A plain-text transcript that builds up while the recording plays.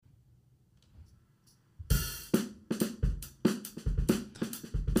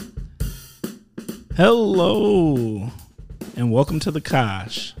Hello, and welcome to the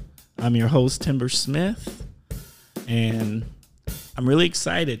Kosh. I'm your host, Timber Smith, and I'm really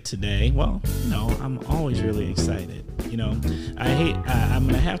excited today. Well, no, I'm always really excited. You know, I'm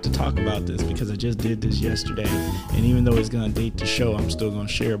going to have to talk about this because I just did this yesterday, and even though it's going to date the show, I'm still going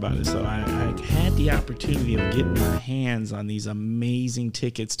to share about it. So I had the opportunity of getting my hands on these amazing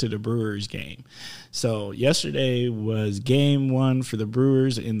tickets to the Brewers game. So yesterday was game one for the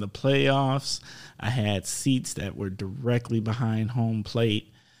Brewers in the playoffs. I had seats that were directly behind home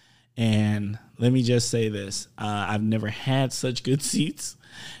plate. And let me just say this. I've never had such good seats,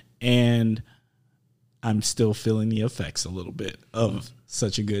 and I'm still feeling the effects a little bit of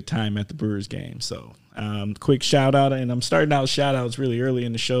such a good time at the Brewers game. So quick shout out, and I'm starting out shout outs really early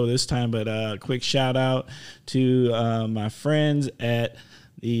in the show this time, but quick shout out to my friends at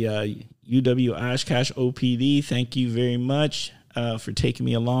the UW Oshkosh OPD. Thank you very much for taking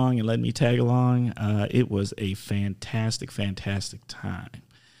me along and letting me tag along. It was a fantastic, fantastic time.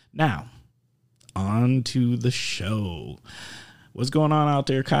 Now, on to the show. What's going on out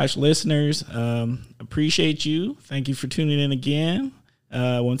there, Kosh listeners? Appreciate you. Thank you for tuning in again.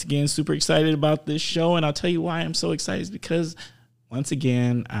 Once again, super excited about this show, and I'll tell you why I'm so excited is because, once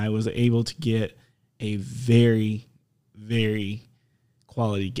again, I was able to get a very, very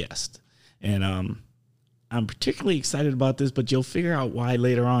quality guest. And I'm particularly excited about this, but you'll figure out why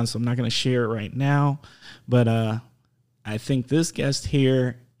later on, so I'm not going to share it right now. But I think this guest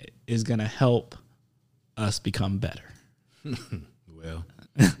here is going to help us become better. Well,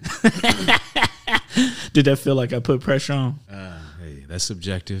 did that feel like I put pressure on? Hey, that's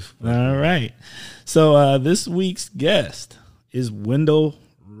subjective. All right. So this week's guest is Wendell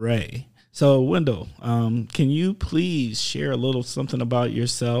Ray. So Wendell, can you please share a little something about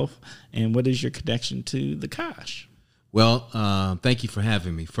yourself and what is your connection to the Kosh? Well, thank you for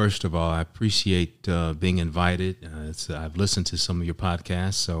having me. First of all, I appreciate being invited. I've listened to some of your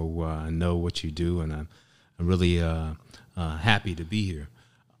podcasts, so I know what you do, and I'm really happy to be here.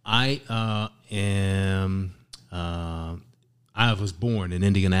 I was born in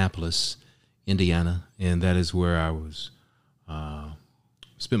Indianapolis, Indiana, and that is where I was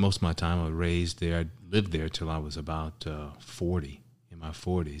spent most of my time. I was raised there. I lived there till I was about 40, in my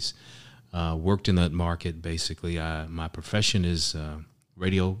 40s. Worked in that market, basically. My profession is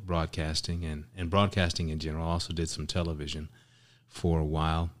radio broadcasting and broadcasting in general. Also did some television for a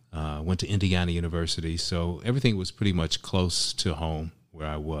while. Went to Indiana University, so everything was pretty much close to home where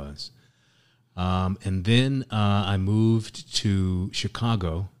I was. And then I moved to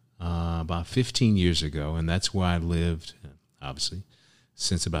Chicago about 15 years ago, and that's where I lived, obviously,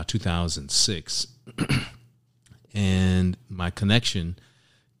 since about 2006. And my connection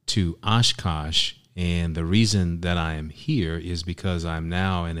to Oshkosh, and the reason that I am here is because I'm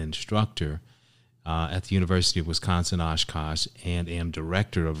now an instructor at the University of Wisconsin-Oshkosh and am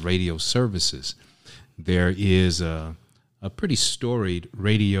director of radio services. There is a pretty storied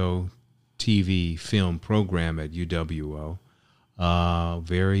radio, TV, film program at UWO,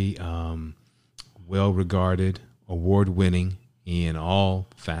 very well-regarded, award-winning in all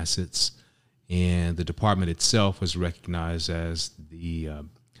facets, and the department itself was recognized as the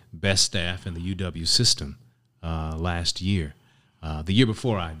best staff in the UW system last year. The year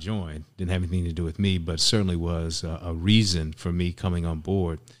before I joined, didn't have anything to do with me, but certainly was a reason for me coming on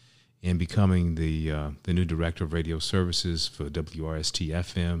board and becoming the new director of radio services for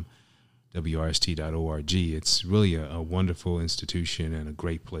WRST-FM, WRST.org. It's really a wonderful institution and a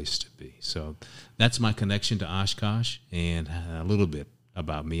great place to be. So that's my connection to Oshkosh, and a little bit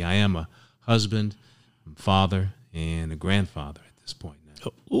about me. I am a husband, father, and a grandfather at this point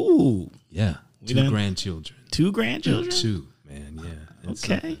now. Ooh. Yeah, two grandchildren. Two grandchildren? Two, man, yeah.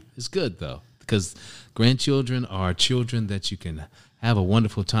 Okay. It's good, though, because grandchildren are children that you can have a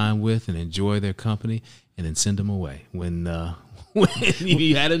wonderful time with and enjoy their company, and then send them away when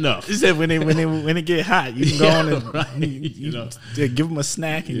you had enough. You said when it get hot, you can go on and right. Give them a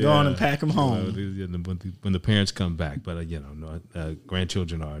snack and go on and pack them home. When the parents come back, but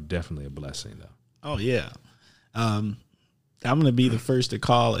grandchildren are definitely a blessing, though. Oh yeah, I'm gonna be the first to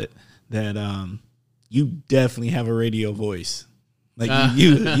call it that. You definitely have a radio voice. Like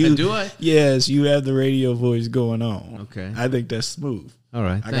you do I? Yes, you have the radio voice going on. Okay, I think that's smooth. All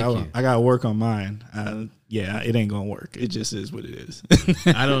right, thank you. I got to work on mine. Yeah, it ain't gonna work. It just is what it is.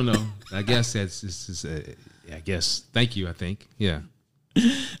 I don't know. I guess I guess. Thank you. I think. Yeah.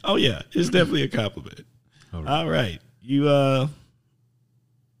 Oh yeah, it's definitely a compliment. All right. You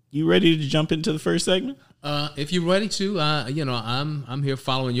ready to jump into the first segment? If you're ready to, I'm here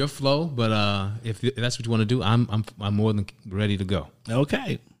following your flow. But if that's what you want to do, I'm more than ready to go.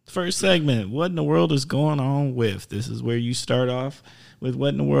 Okay. First segment, what in the world is going on with? This is where you start off with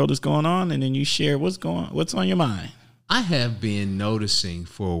what in the world is going on, and then you share what's on your mind. I have been noticing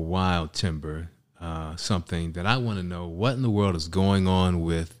for a while, Timber, something that I want to know what in the world is going on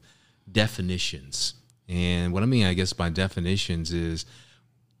with definitions. And what I mean, I guess, by definitions is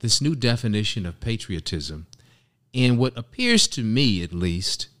this new definition of patriotism and what appears to me, at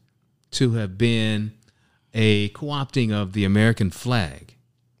least, to have been a co-opting of the American flag.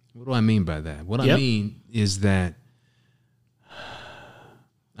 What do I mean by that? What I mean is that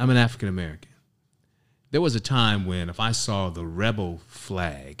I'm an African American. There was a time when if I saw the rebel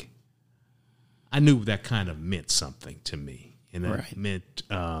flag, I knew that kind of meant something to me. And that meant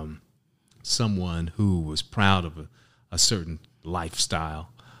someone who was proud of a certain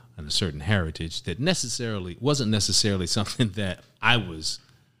lifestyle and a certain heritage that wasn't necessarily something that I was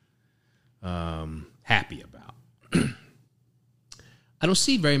happy about. I don't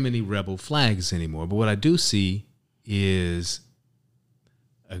see very many rebel flags anymore, but what I do see is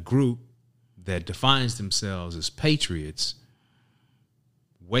a group that defines themselves as patriots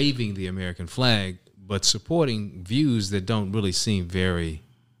waving the American flag, but supporting views that don't really seem very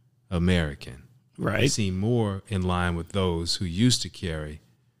American. Right. They seem more in line with those who used to carry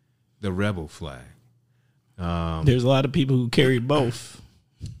the rebel flag. There's a lot of people who carry both.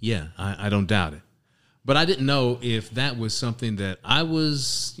 Yeah, I don't doubt it. But I didn't know if that was something that I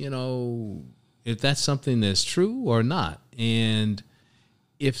was, if that's something that's true or not. And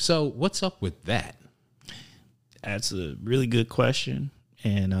if so, what's up with that? That's a really good question.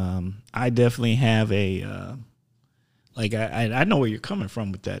 And I definitely have I know where you're coming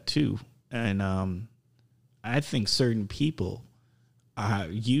from with that too. And I think certain people are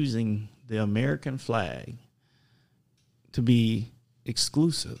using the American flag to be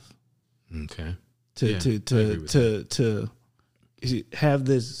exclusive. Okay. To have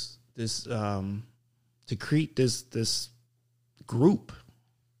this to create this group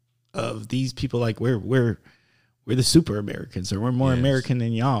of these people, like we're the super Americans, or we're more American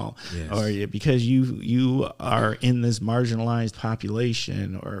than y'all, or because you are in this marginalized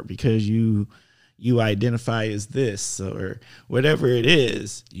population, or because you identify as this, or whatever it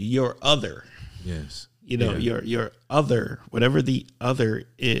is, you're other. Yes. You're other, whatever the other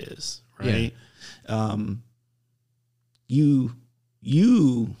is, right? Yeah. You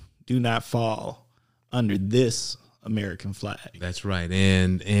do not fall under this American flag. That's right.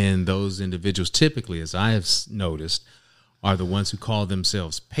 And those individuals typically, as I have noticed, are the ones who call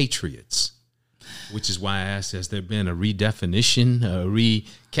themselves patriots, which is why I asked, has there been a redefinition, a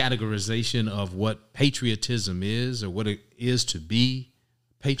recategorization of what patriotism is, or what it is to be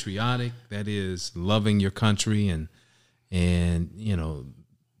patriotic? That is loving your country, and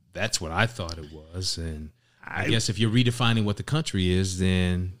that's what I thought it was. And I guess if you're redefining what the country is,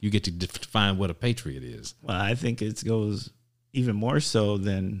 then you get to define what a patriot is. Well, I think it goes even more so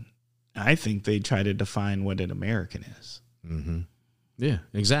than I think they try to define what an American is. Mm-hmm. Yeah,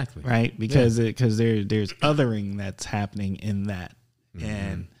 exactly. Right, because there's othering that's happening in that,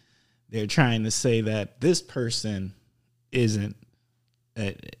 and they're trying to say that this person isn't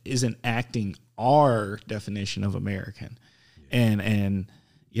acting our definition of American, and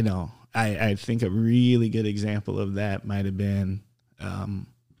I think a really good example of that might have been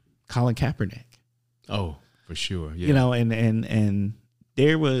Colin Kaepernick. Oh, for sure. Yeah. And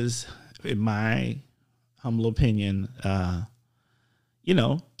there was, in my humble opinion, what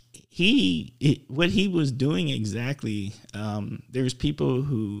he was doing exactly. There's people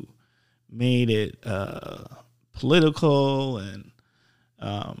who made it political and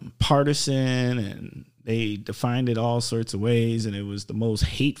partisan, and they defined it all sorts of ways, and it was the most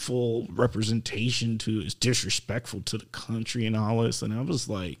hateful representation it's disrespectful to the country and all this. And I was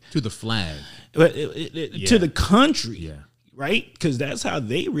like, to the flag, to the country, right? Because that's how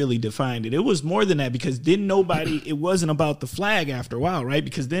they really defined it. It was more than that, because it wasn't about the flag after a while, right?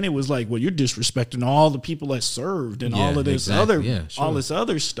 Because then it was like, well, you're disrespecting all the people that served and all of this all this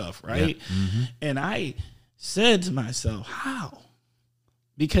other stuff, right? Yeah. Mm-hmm. And I said to myself, how?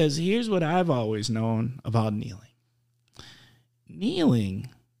 Because here's what I've always known about kneeling. Kneeling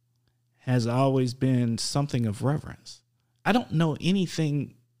has always been something of reverence. I don't know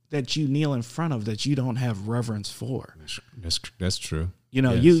anything that you kneel in front of that you don't have reverence for. That's true. You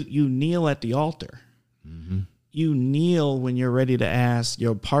kneel at the altar. Mm-hmm. You kneel when you're ready to ask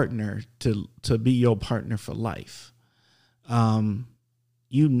your partner to be your partner for life.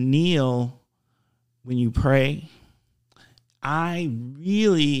 You kneel when you pray. I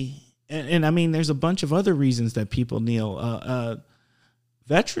really, and I mean, there's a bunch of other reasons that people kneel.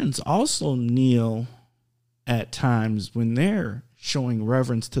 Veterans also kneel at times when they're showing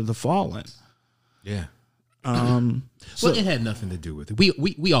reverence to the fallen. Yeah. So, Well, it had nothing to do with it.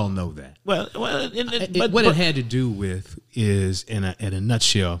 We all know that. but What it had to do with is, in a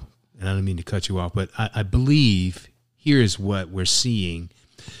nutshell, and I don't mean to cut you off, but I believe here's what we're seeing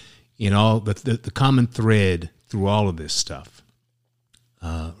in all the common thread through all of this stuff.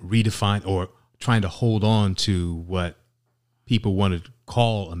 Redefine or trying to hold on to what people want to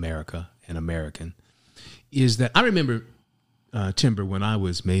call America and American is that I remember, Timber, when I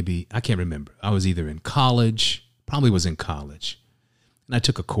was I can't remember. I was either in college, probably was in college, and I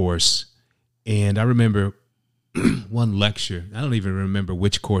took a course, and I remember one lecture. I don't even remember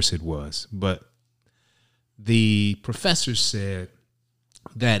which course it was, but the professor said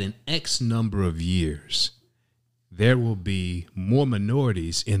that in X number of years, there will be more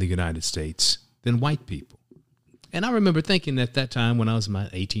minorities in the United States than white people. And I remember thinking at that time when I was about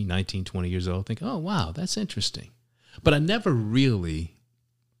 18, 19, 20 years old, thinking, oh, wow, that's interesting. But I never really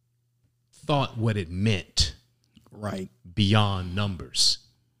thought what it meant right beyond numbers.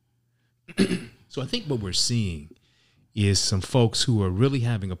 So I think what we're seeing is some folks who are really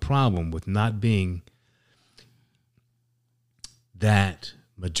having a problem with not being that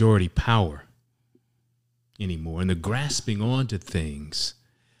majority power anymore, and they're grasping onto things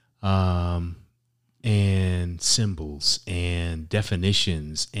and symbols and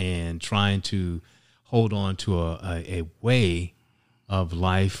definitions and trying to hold on to a way of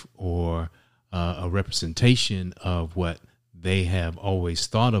life or a representation of what they have always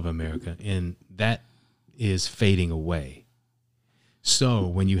thought of America, and that is fading away. So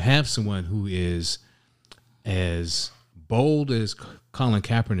when you have someone who is as bold as Colin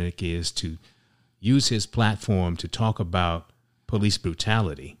Kaepernick is to use his platform to talk about police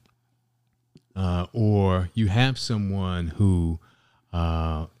brutality, or you have someone who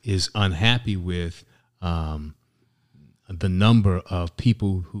is unhappy with the number of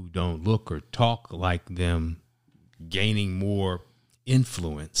people who don't look or talk like them gaining more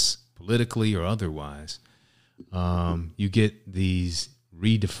influence politically or otherwise, you get these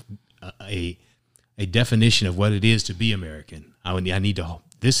a definition of what it is to be American. I need to.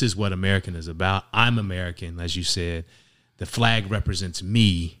 This is what American is about. I'm American, as you said. The flag represents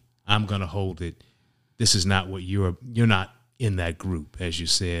me. I'm going to hold it. This is not what you're not in that group, as you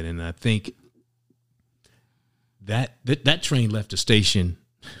said. And I think that train left the station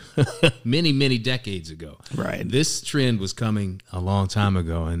many, many decades ago. Right. This trend was coming a long time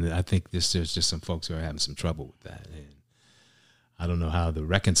ago, and I think there's just some folks who are having some trouble with that. And I don't know how to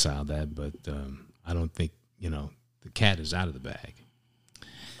reconcile that, but I don't think, the cat is out of the bag.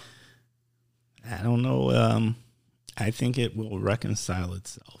 I don't know. I think it will reconcile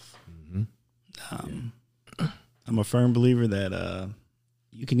itself. Mm-hmm. I'm a firm believer that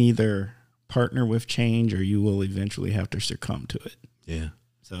you can either partner with change or you will eventually have to succumb to it. Yeah.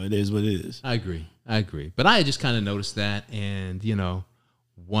 So it is what it is. I agree. But I just kind of noticed that and,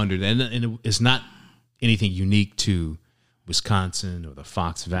 wondered. And it's not anything unique to Wisconsin or the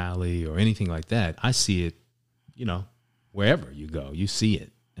Fox Valley or anything like that. I see it, wherever you go, you see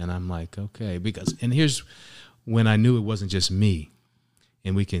it. And I'm like, okay, and here's when I knew it wasn't just me,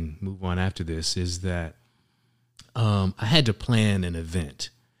 and we can move on after this, is that I had to plan an event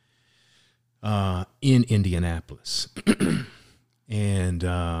in Indianapolis. And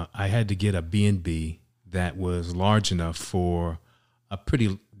I had to get a B&B that was large enough for a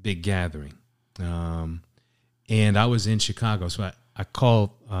pretty big gathering. And I was in Chicago, so I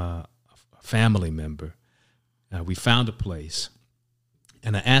called a family member. We found a place,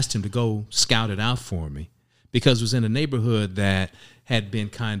 and I asked him to go scout it out for me because it was in a neighborhood that had been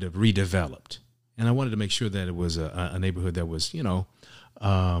kind of redeveloped. And I wanted to make sure that it was a neighborhood that was,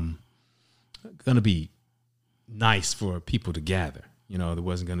 going to be nice for people to gather. There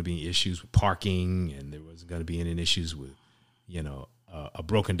wasn't going to be issues with parking, and there wasn't going to be any issues with, a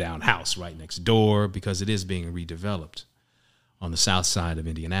broken down house right next door, because it is being redeveloped on the south side of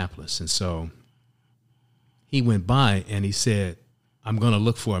Indianapolis. And so he went by and he said, I'm going to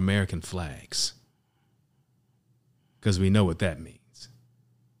look for American flags because we know what that means.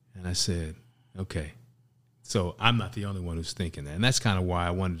 And I said, okay. So I'm not the only one who's thinking that. And that's kind of why I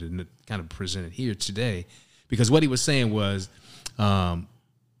wanted to kind of present it here today, because what he was saying was,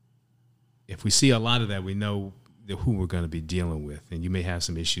 if we see a lot of that, we know who we're going to be dealing with. And you may have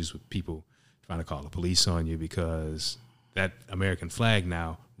some issues with people trying to call the police on you because that American flag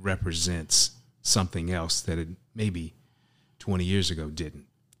now represents something else that it maybe 20 years ago didn't.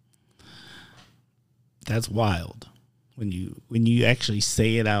 That's wild. When you actually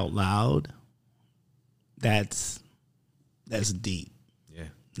say it out loud, that's deep. Yeah.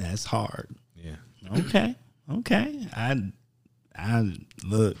 That's hard. Yeah. Okay.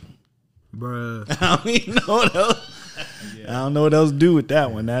 Look, bruh. I don't even know what else. I don't know what else to do with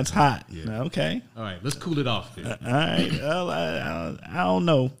that one. That's hot. Yeah. Okay. All right, let's cool it off then. All right. Well, I don't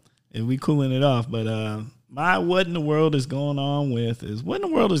know if we cooling it off, but what in the world is going on with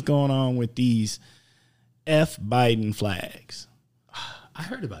these F Biden flags? I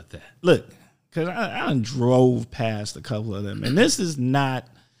heard about that. Look, because I drove past a couple of them, and this is not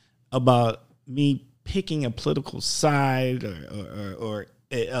about me picking a political side or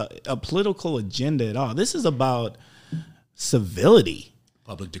a political agenda at all. This is about civility,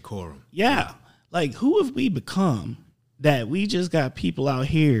 public decorum. Yeah, like who have we become that we just got people out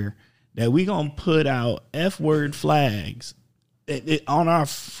here that we gonna put out F-word flags on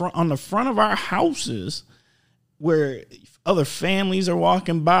the front of our houses where other families are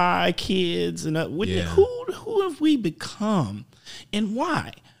walking by, kids, and who have we become, and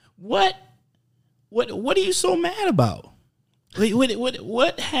why? What are you so mad about?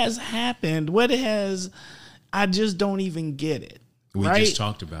 What has happened? I just don't even get it. We just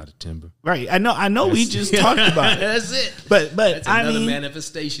talked about it, Timber. Right. I know. We just talked about it. That's it. But that's another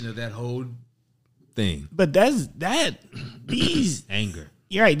manifestation of that whole thing. But these anger.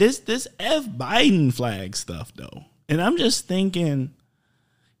 You're right. This F Biden flag stuff though, and I'm just thinking,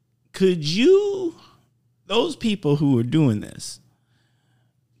 those people who are doing this,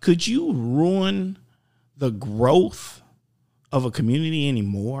 could you ruin the growth of a community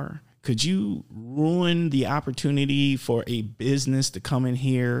anymore? Could you ruin the opportunity for a business to come in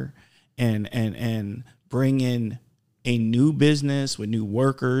here and bring in a new business with new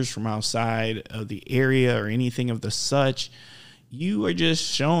workers from outside of the area or anything of the such? You are just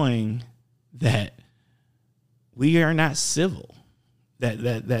showing that we are not civil.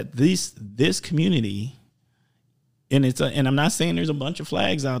 That this community, and I'm not saying there's a bunch of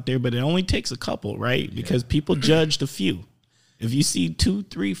flags out there, but it only takes a couple, right? Yeah. Because people judged a few. If you see 2,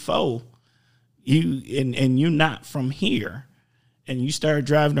 3, 4, and you're not from here, and you start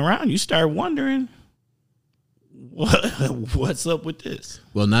driving around, you start wondering what's up with this.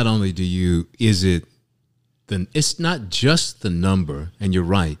 Well, not only it's not just the number, and you're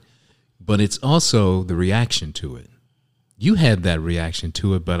right, but it's also the reaction to it. You had that reaction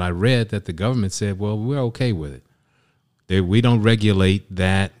to it, but I read that the government said, well, we're okay with it. We don't regulate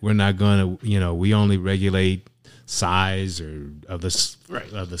that. We're not going to, we only regulate size or of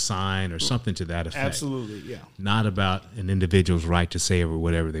the sign or something to that effect. Absolutely, yeah. Not about an individual's right to say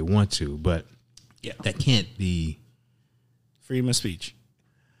whatever they want to, but that can't be freedom of speech.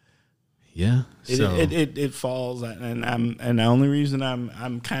 Yeah, it falls, and the only reason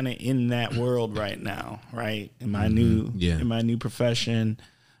I'm kind of in that world right now, right, in my new profession.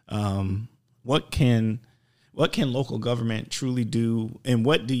 What can local government truly do, and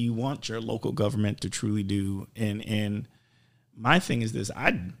what do you want your local government to truly do? And my thing is this: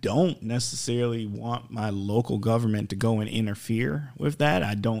 I don't necessarily want my local government to go and interfere with that.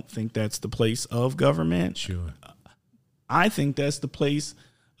 I don't think that's the place of government. Sure. I think that's the place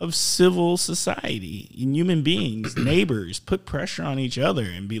of civil society and human beings, neighbors, put pressure on each other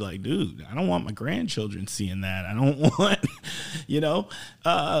and be like, dude, I don't want my grandchildren seeing that. I don't want,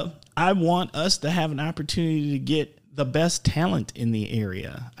 I want us to have an opportunity to get the best talent in the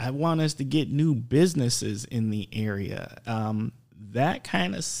area. I want us to get new businesses in the area. That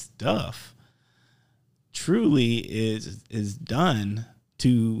kind of stuff truly is done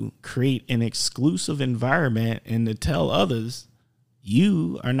to create an exclusive environment and to tell others,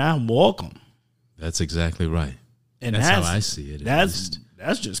 you are not welcome. That's exactly right. And that's how I see it. That's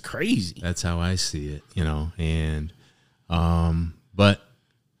just crazy. That's how I see it, and, but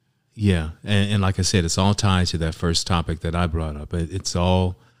yeah. And like I said, it's all tied to that first topic that I brought up. It's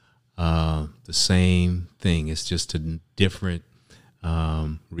all, the same thing. It's just a different,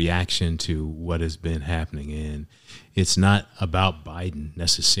 reaction to what has been happening. And it's not about Biden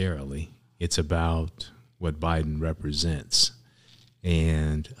necessarily. It's about what Biden represents.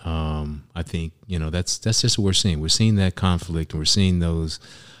 And I think, that's just what we're seeing. We're seeing that conflict, and we're seeing those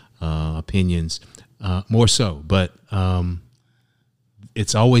opinions more so. But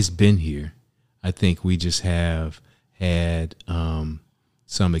it's always been here. I think we just have had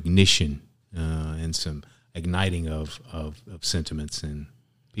some ignition and some igniting of sentiments, and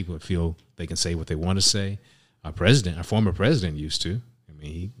people feel they can say what they want to say. Our former president used to. I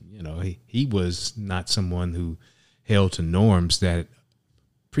mean, he was not someone who held to norms that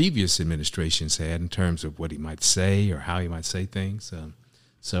previous administrations had in terms of what he might say or how he might say things.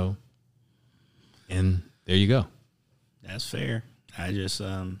 And there you go. That's fair. I just,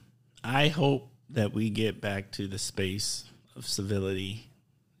 I hope that we get back to the space of civility.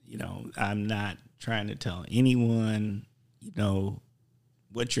 I'm not trying to tell anyone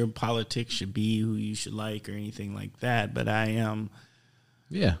what your politics should be, who you should like, or anything like that. But I am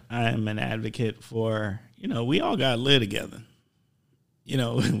an advocate for, we all got to live together.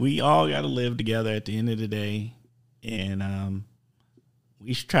 We all got to live together at the end of the day. And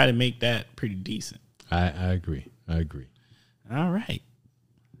we should try to make that pretty decent. I agree. All right.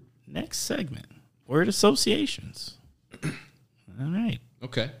 Next segment, word associations. All right.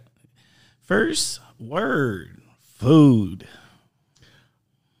 Okay. First word, food.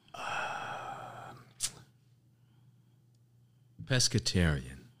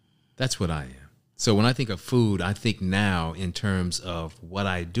 Pescatarian. That's what I am. So when I think of food, I think now in terms of what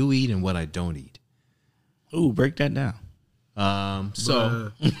I do eat and what I don't eat. Ooh, break that down.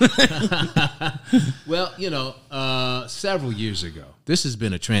 Well, several years ago, this has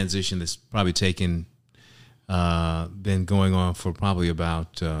been a transition that's probably been going on for probably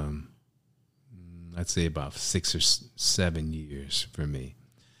about, I'd say about 6 or 7 years for me.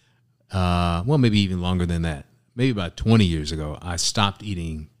 Well, maybe even longer than that. Maybe about 20 years ago, I stopped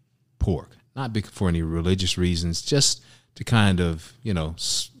eating pork, not for any religious reasons, just to kind of,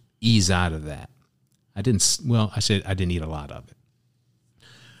 ease out of that. I didn't eat a lot of it.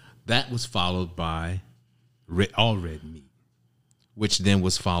 That was followed by all red meat, which then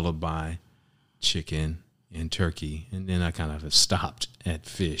was followed by chicken and turkey. And then I kind of stopped at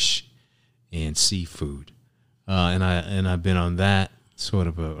fish and seafood. And I've been on that sort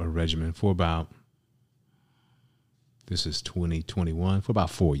of a regimen for this is 2021, for about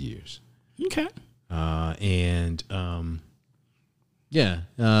 4 years. Okay. So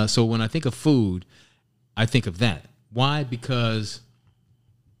when I think of food, I think of that. Why? Because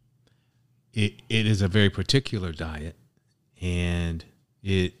it is a very particular diet, and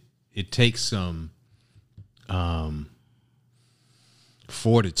it takes some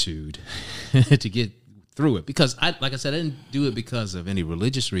fortitude to get through it. Because like I said, I didn't do it because of any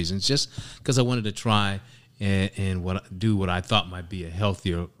religious reasons, just because I wanted to try and do what I thought might be a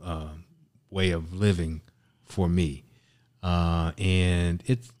healthier way of living for me. And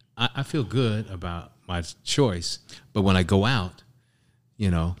I feel good about my choice, but when I go out,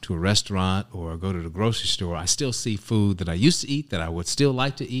 to a restaurant or go to the grocery store, I still see food that I used to eat that I would still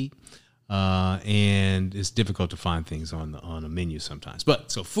like to eat, and it's difficult to find things on a menu sometimes.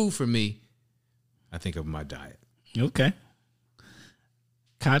 But so food for me, I think of my diet. Okay.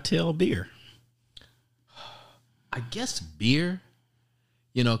 Cocktail, beer. I guess beer,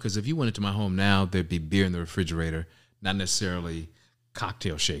 because if you went into my home now, there'd be beer in the refrigerator, not necessarily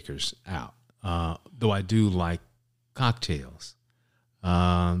cocktail shakers out. Though I do like cocktails.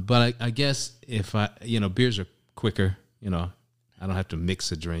 But I guess if beers are quicker, I don't have to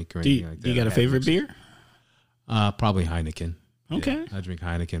mix a drink or anything like that. Do you got a favorite beer? Probably Heineken. Okay. Yeah, I drink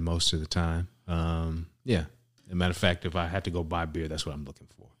Heineken most of the time. As a matter of fact, if I had to go buy beer, that's what I'm looking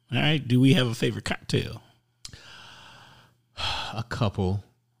for. All right. Do we have a favorite cocktail? A couple.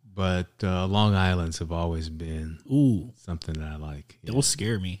 But Long Islands have always been something that I like. Those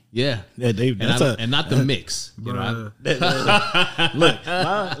scare me. Yeah, and not the mix. Look, Long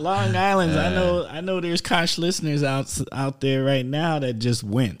Islands. I know. There's Kosh listeners out there right now that just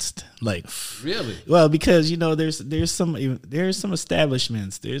winced. Like, really? Well, because there's some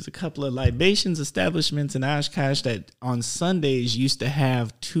establishments. There's a couple of libations establishments in Oshkosh that on Sundays used to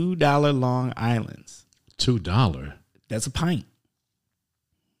have $2 Long Islands. $2. That's a pint.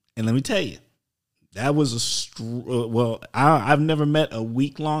 And let me tell you, that was I've never met a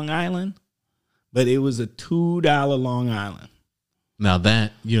weak Long Island, but it was a $2 Long Island. Now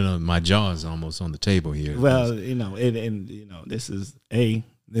that, my jaw is almost on the table here. Well, this is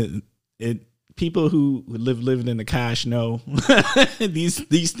people who lived in the Kosh know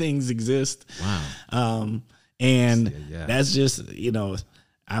these things exist. Wow. That's just,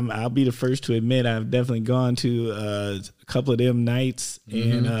 I'll be the first to admit I've definitely gone to a couple of them nights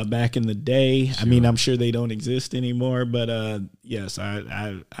and back in the day. Sure. I mean, I'm sure they don't exist anymore, but yes,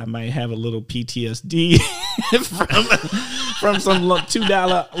 I might have a little PTSD from some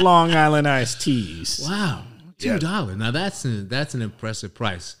 $2 Long Island iced teas. Wow, $2. Yeah. Now that's an impressive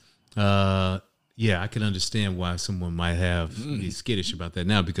price. I can understand why someone might be skittish about that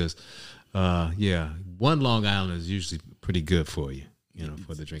now because, one Long Island is usually pretty good for you.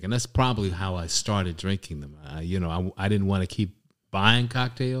 For the drink. And that's probably how I started drinking them. I didn't want to keep buying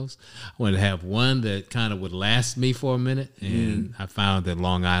cocktails. I wanted to have one that kind of would last me for a minute. And I found that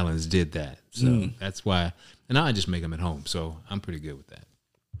Long Island's did that. So that's why. And now I just make them at home. So I'm pretty good with that.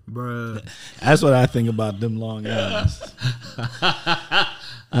 Bruh. That's what I think about them Long Islands. I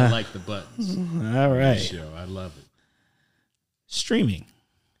like the buttons. All right. Show. I love it. Streaming.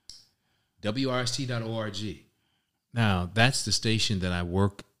 WRST.org. Now, that's the station that I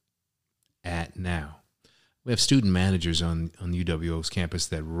work at now. We have student managers on UWO's campus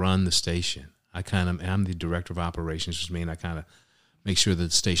that run the station. I'm the director of operations, which means I kind of make sure that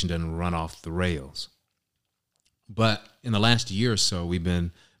the station doesn't run off the rails. But in the last year or so, we've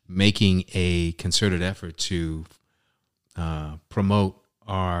been making a concerted effort to promote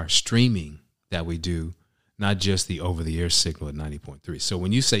our streaming that we do, not just the over-the-air signal at 90.3. So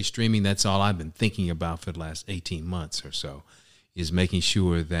when you say streaming, that's all I've been thinking about for the last 18 months or so, is making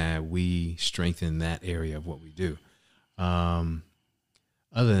sure that we strengthen that area of what we do. Other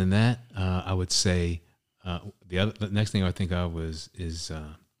than that, I would say the next thing I think of is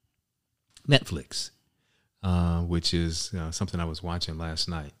Netflix, which is something I was watching last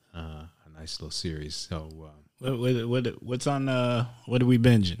night. A nice little series. So what's on? What are we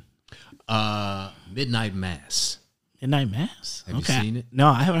binging? Midnight Mass. Midnight Mass. Have you seen it? No,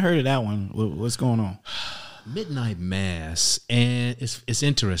 I haven't heard of that one. What's going on? Midnight Mass, and it's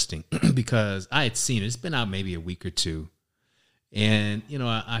interesting because I had seen it. It's been out maybe a week or two, and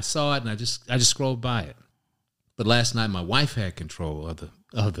I saw it and I just scrolled by it. But last night my wife had control of the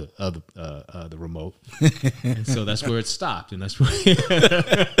remote, and so that's where it stopped, and that's where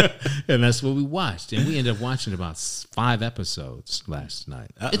and that's what we watched, and we ended up watching about 5 episodes last night.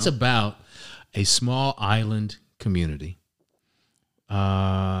 It's about a small island community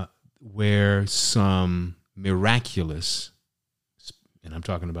where some miraculous, and I'm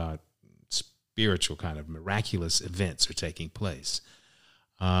talking about spiritual kind of miraculous events are taking place.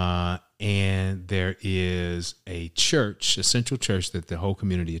 And there is a church, a central church that the whole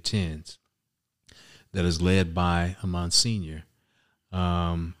community attends that is led by a Monsignor.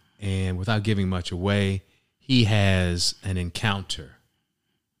 And without giving much away, he has an encounter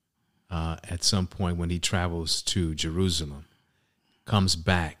at some point when he travels to Jerusalem, comes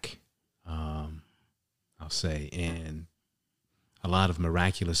back, I'll say, and a lot of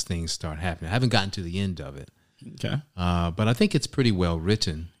miraculous things start happening. I haven't gotten to the end of it. Okay. But I think it's pretty well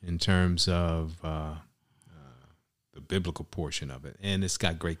written in terms of the biblical portion of it. And it's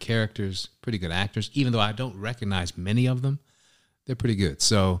got great characters, pretty good actors. Even though I don't recognize many of them, they're pretty good.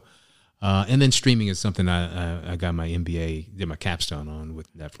 So, and then streaming is something I got my MBA, did my capstone on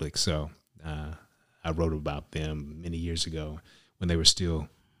with Netflix. So I wrote about them many years ago when they were still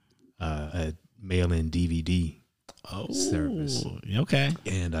a mail-in DVD service. Okay.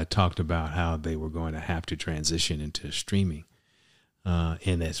 And I talked about how they were going to have to transition into streaming,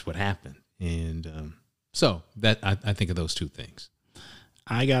 and that's what happened. And so that I think of those two things.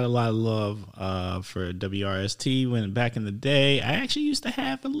 I got a lot of love for WRST when back in the day. I actually used to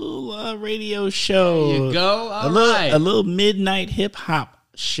have a little radio show. There you go. A little midnight hip hop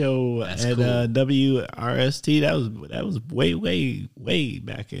show at cool. WRST. That was way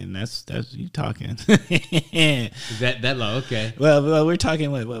back in. That's you talking. Is that low? Okay. Well, we're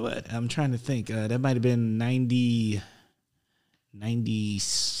talking what? I'm trying to think. That might have been 95,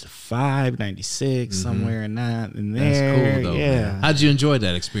 96, somewhere in there. That's cool though. Yeah. Man. How'd you enjoy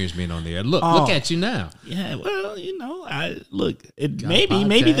that experience being on there? Look at you now. Yeah. Well,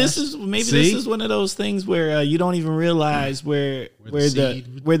 maybe this is one of those things where you don't even realize where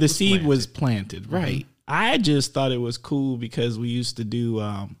the seed was planted. Right. I just thought it was cool because we used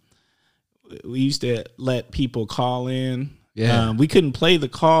to let people call in. Yeah. We couldn't play the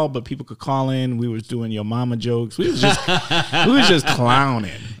call, but people could call in. We was doing your mama jokes. We was just clowning. Just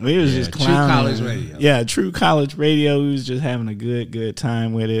clowning. True college radio. Yeah, true college radio. We was just having a good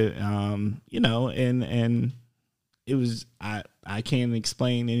time with it. And it was I can't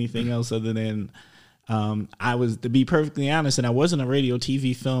explain anything else other than I was, to be perfectly honest, and I wasn't a radio,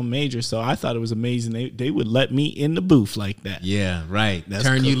 TV, film major, so I thought it was amazing. They would let me in the booth like that. Yeah, right. That's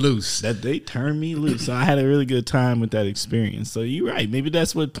Turn cool. you loose. That they turned me loose. So I had a really good time with that experience. So you're right. Maybe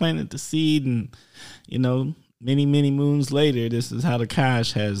that's what planted the seed, and many moons later, this is how the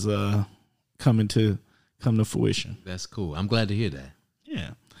Kosh has come to fruition. That's cool. I'm glad to hear that.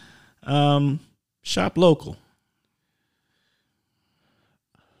 Yeah. Shop local.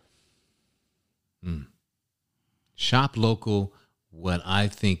 Shop local, what I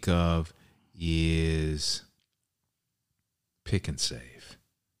think of is Pick and Save.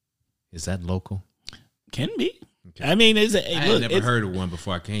 Is that local? Can be. Okay. I mean, I had never heard of one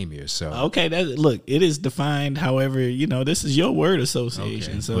before I came here. So okay, it is defined. However, this is your word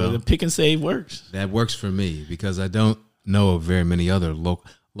association, okay. So the Pick and Save works. That works for me because I don't know of very many other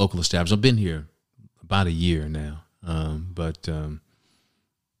local establishments. I've been here about a year now, but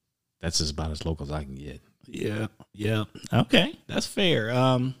that's just about as local as I can get. Yeah. Okay, that's fair.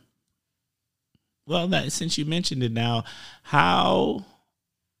 Well, since you mentioned it now, how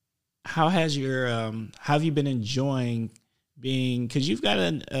how has your how have you been enjoying being, because you've got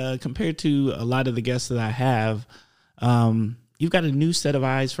compared to a lot of the guests that I have, you've got a new set of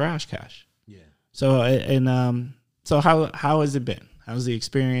eyes for Oshkosh. Yeah. So so how has it been? How's the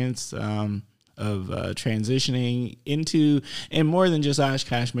experience of transitioning into, and more than just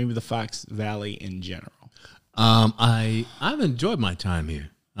Oshkosh, maybe the Fox Valley in general? I've enjoyed my time here.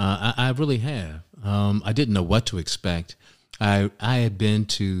 I really have. I didn't know what to expect. I had been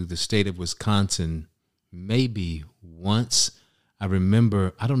to the state of Wisconsin maybe once. I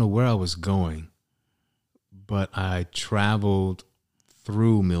remember, I don't know where I was going, but I traveled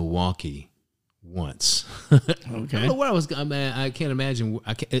through Milwaukee once. Okay. I don't know where I was going. Man, I can't imagine.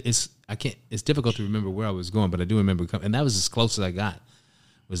 It's difficult to remember where I was going, but I do remember coming, and that was as close as I got.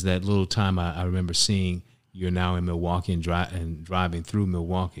 Was that little time I remember seeing you're now in Milwaukee and driving through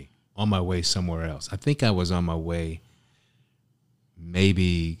Milwaukee on my way somewhere else. I think I was on my way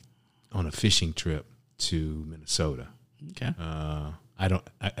maybe on a fishing trip to Minnesota. Okay.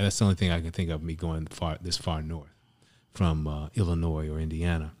 That's the only thing I can think of me going this far north from Illinois or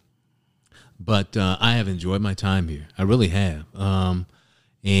Indiana. But I have enjoyed my time here. I really have.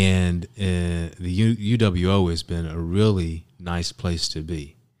 And the UWO has been a really nice place to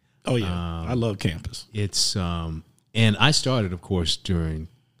be. Oh yeah, I love campus. It's and I started, of course, during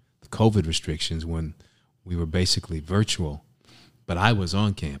the COVID restrictions when we were basically virtual, but I was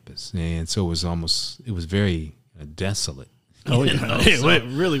on campus, and so it was very desolate. Oh yeah, it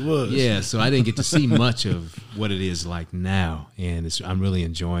really was. Yeah, so I didn't get to see much of what it is like now, and I'm really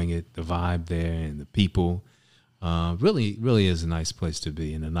enjoying it. The vibe there and the people, really is a nice place to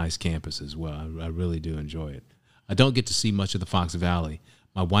be, and a nice campus as well. I really do enjoy it. I don't get to see much of the Fox Valley.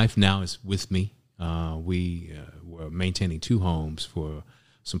 My wife now is with me. We were maintaining 2 homes for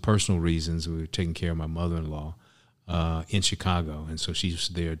some personal reasons. We were taking care of my mother-in-law in Chicago, and so she's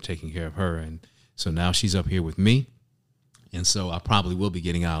there taking care of her. And so now she's up here with me, and so I probably will be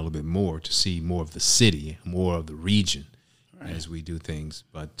getting out a little bit more to see more of the city, more of the region as we do things.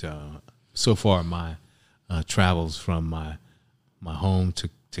 But so far, my travels from my home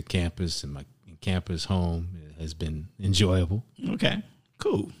to campus and my campus home has been enjoyable. Okay.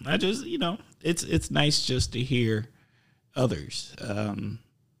 Cool. I just, it's nice just to hear others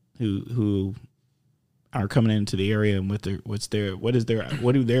who are coming into the area and what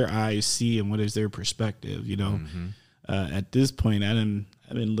do their eyes see and what is their perspective. Mm-hmm. At this point, I've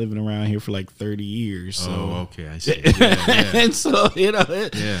been living around here for like 30 years. So. Oh, okay, I see. Yeah. And so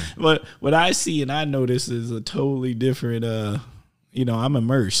but what I see and I notice is a totally different. I'm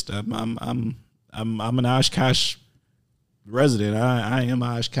immersed. I'm an Oshkosh resident. I am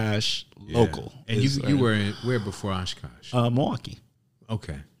Oshkosh local. And you were where before Oshkosh? Milwaukee.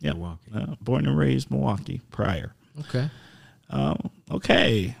 Okay. Yep. Milwaukee. Born and raised Milwaukee prior. Okay.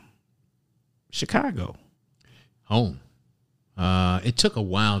 Okay. Chicago. Home. It took a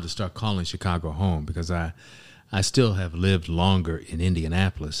while to start calling Chicago home because I still have lived longer in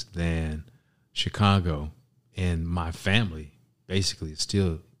Indianapolis than Chicago, and my family basically is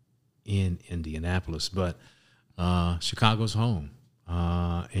still in Indianapolis, but Chicago's home,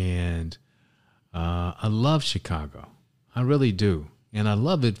 and I love Chicago. I really do, and I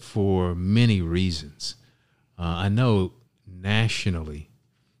love it for many reasons. I know nationally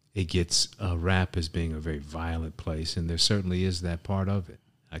it gets a rap as being a very violent place, and there certainly is that part of it.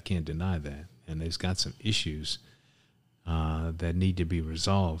 I can't deny that, and it's got some issues that need to be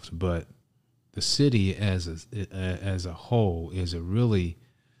resolved. But the city as a whole is a really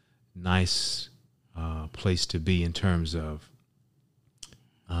nice place to be in terms of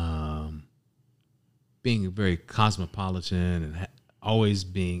being very cosmopolitan and always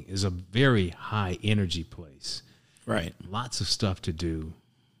is a very high energy place. Right. Lots of stuff to do,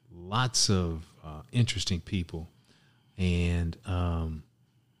 lots of interesting people, and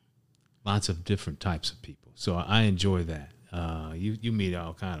lots of different types of people. So I enjoy that. You meet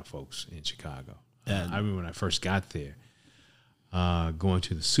all kind of folks in Chicago. I remember when I first got there, going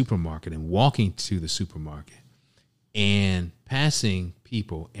to the supermarket and walking to the supermarket and passing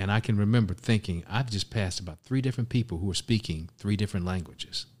people. And I can remember thinking, I've just passed about 3 different people who were speaking 3 different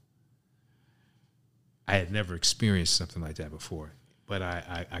languages. I had never experienced something like that before, but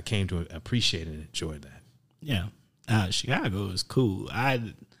I came to appreciate and enjoy that. Yeah. Chicago is cool.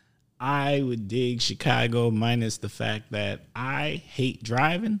 I would dig Chicago minus the fact that I hate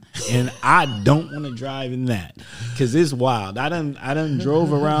driving and I don't want to drive in that because it's wild. I done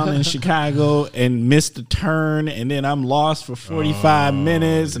drove around in Chicago and missed a turn and then I'm lost for 45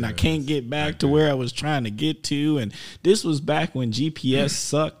 minutes and I can't get back to where I was trying to get to. And this was back when GPS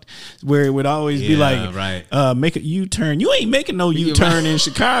sucked, where it would always be like, make a U-turn. You ain't making no U-turn in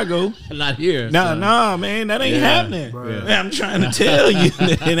Chicago. Not here. No, man, that ain't happening. I'm trying to tell you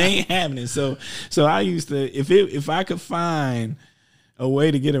that it ain't happening. So I used to, if I could find a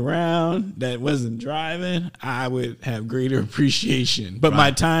way to get around that wasn't driving, I would have greater appreciation. But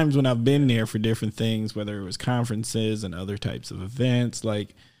my times when I've been there for different things, whether it was conferences and other types of events, like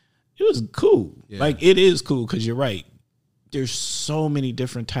it was cool. Yeah. Like it is cool because you're right. There's so many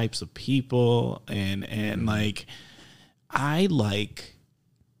different types of people and like I like,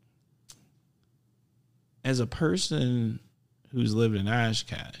 as a person who's lived in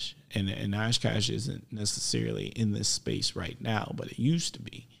Oshkosh, and Oshkosh isn't necessarily in this space right now, but it used to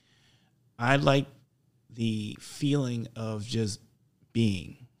be. I like the feeling of just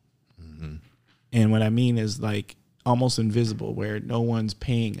being. Mm-hmm. And what I mean is like almost invisible, where no one's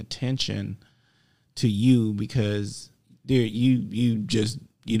paying attention to you because you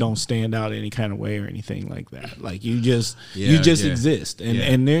don't stand out any kind of way or anything like that. Like you just exist.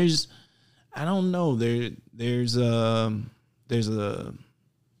 And there's, I don't know, there's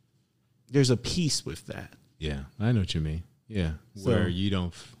a peace with that. Yeah, I know what you mean. Yeah, where you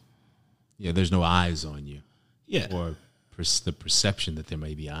don't. Yeah, there's no eyes on you. Yeah, or the perception that there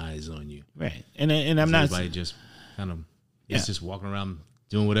may be eyes on you. Right, and I'm not. Everybody just kind of is just walking around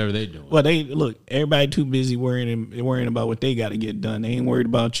doing whatever they're doing. Well, everybody too busy worrying about what they got to get done. They ain't worried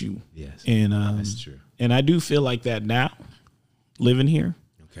about you. Yes, and that's true. And I do feel like that now, living here.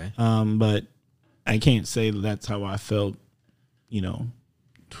 Okay. But I can't say that's how I felt,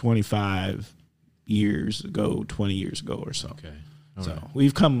 25 years ago, 20 years ago or so. Okay. So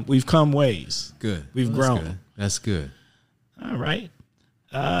we've come ways. Good. We've grown. That's good. All right.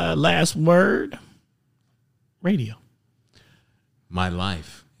 Last word. Radio. My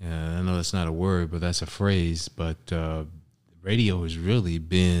life. I know that's not a word, but that's a phrase. But radio has really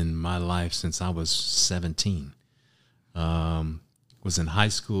been my life since I was 17. Was in high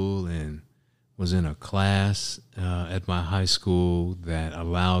school and was in a class at my high school that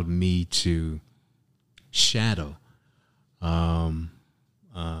allowed me to shadow some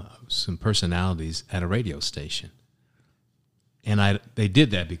personalities at a radio station. And they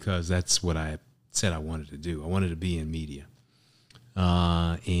did that because that's what I said I wanted to do. I wanted to be in media.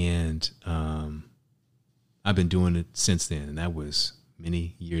 And I've been doing it since then, and that was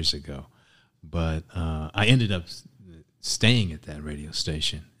many years ago. But I ended up staying at that radio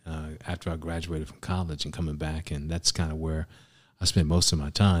station after I graduated from college and coming back, and that's kind of where I spent most of my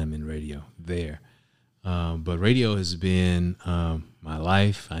time in radio there. But radio has been my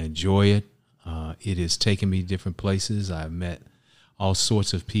life. I enjoy it. It has taken me different places. I've met all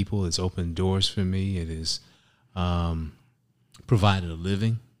sorts of people. It's opened doors for me. It has provided a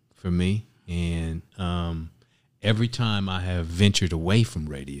living for me. And every time I have ventured away from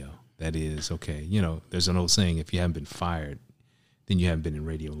radio, that is, okay, there's an old saying, if you haven't been fired, then you haven't been in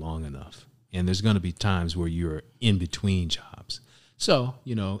radio long enough. And there's going to be times where you're in between jobs. So,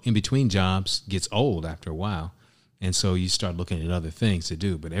 in between jobs gets old after a while. And so you start looking at other things to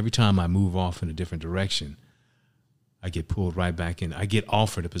do. But every time I move off in a different direction, I get pulled right back in. I get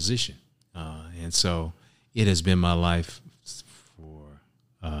offered a position. And so it has been my life for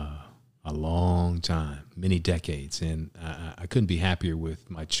a long time, many decades. And I couldn't be happier with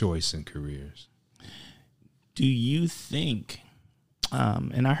my choice in careers. Do you think,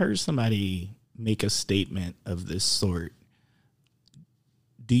 and I heard somebody make a statement of this sort,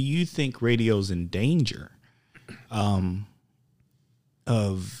 do you think radio's in danger of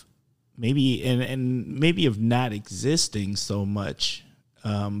maybe and maybe of not existing so much?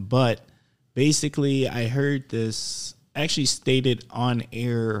 But basically, I heard this actually stated on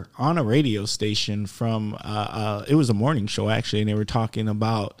air on a radio station from it was a morning show actually, and they were talking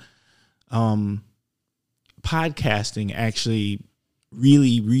about podcasting actually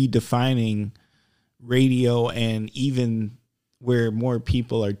really redefining radio, and even where more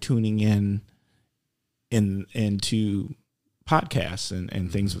people are tuning into podcasts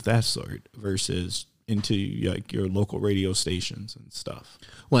and things of that sort versus into like your local radio stations and stuff.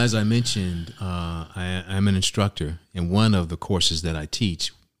 Well, as I mentioned, I'm an instructor, and one of the courses that I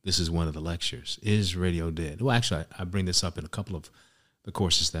teach, this is one of the lectures, is radio dead? Well, actually, I bring this up in a couple of the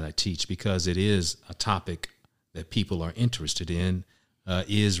courses that I teach because it is a topic that people are interested in.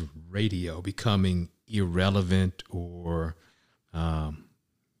 Is radio becoming irrelevant or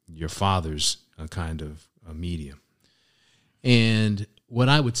your father's kind of medium. And what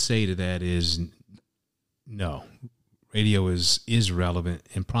I would say to that is, no, radio is relevant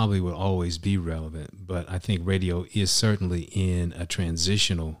and probably will always be relevant. But I think radio is certainly in a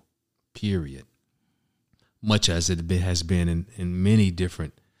transitional period, much as it has been in many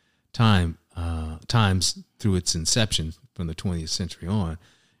different times through its inception from the 20th century on.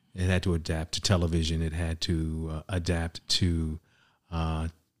 It had to adapt to television. It had to adapt to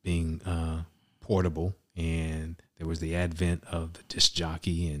being portable. And there was the advent of the disc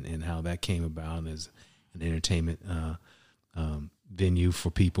jockey and how that came about as an entertainment venue for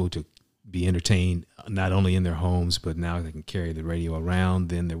people to be entertained, not only in their homes, but now they can carry the radio around.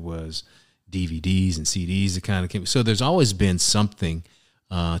 Then there was DVDs and CDs that kind of came. So there's always been something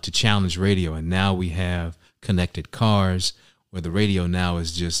to challenge radio. And now we have connected cars where the radio now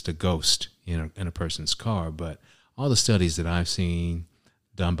is just a ghost in a person's car. But all the studies that I've seen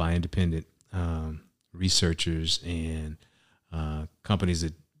done by independent researchers and companies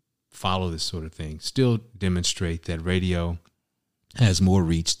that follow this sort of thing still demonstrate that radio has more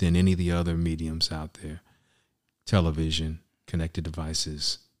reach than any of the other mediums out there. Television, connected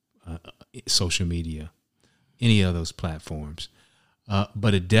devices, social media, any of those platforms.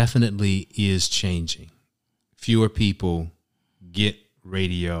 But it definitely is changing. Fewer people get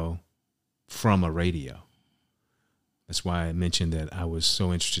radio from a radio. That's why I mentioned that I was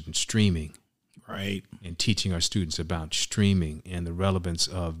so interested in streaming. Right. And teaching our students about streaming and the relevance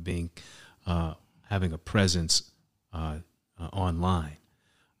of being having a presence online.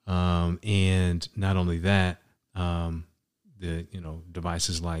 And not only that, the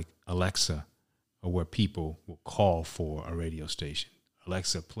devices like Alexa are where people will call for a radio station.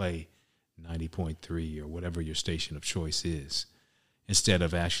 Alexa, play 90.3 or whatever your station of choice is. Instead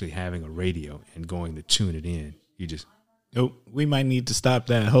of actually having a radio and going to tune it in, you just... Nope, we might need to stop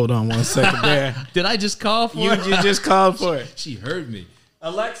that. Hold on one second there. Did I just call for it? You just called for it. She heard me.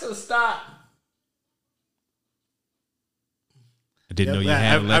 Alexa, stop. I didn't know you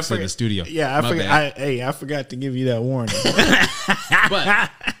had Alexa in the studio. Yeah, I forgot to give you that warning.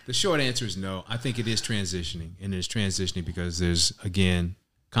 But the short answer is no. I think it is transitioning, and it's transitioning because there's, again,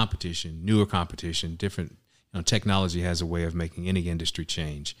 competition, newer competition, different. Technology has a way of making any industry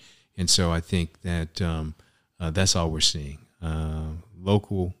change, and so I think that that's all we're seeing.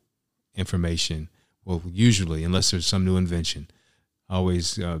 Local information will usually, unless there's some new invention,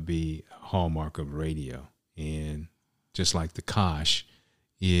 always be a hallmark of radio. And just like the Kosh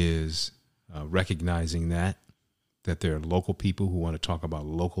is recognizing that there are local people who want to talk about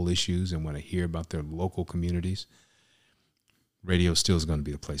local issues and want to hear about their local communities, radio still is going to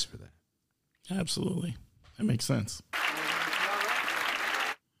be the place for that. Absolutely. That makes sense.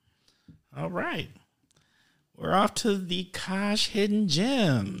 All right. We're off to the Kosh Hidden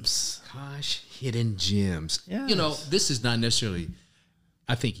Gems. Kosh Hidden Gems. Yes. This is not necessarily,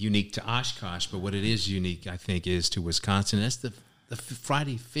 I think, unique to Oshkosh, but what it is unique, I think, is to Wisconsin. That's the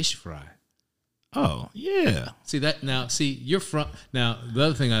Friday fish fry. Oh, yeah. See that now? See, you're from now. The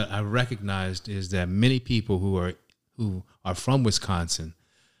other thing I recognized is that many people who are from Wisconsin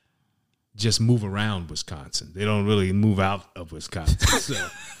just move around Wisconsin. They don't really move out of Wisconsin.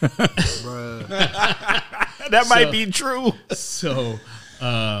 So. That might be true. So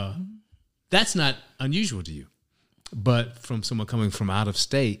that's not unusual to you. But from someone coming from out of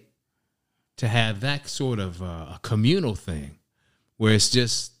state to have that sort of a communal thing where it's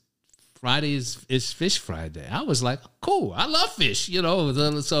just Friday is Fish Friday. I was like, cool, I love fish,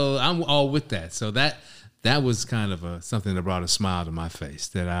 so I'm all with that. So that was kind of something that brought a smile to my face,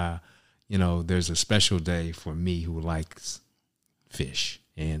 that there's a special day for me who likes fish.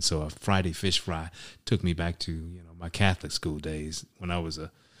 And so a Friday fish fry took me back to, my Catholic school days when I was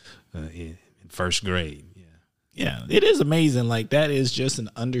in first grade. Yeah. Yeah, it is amazing. Like, that is just an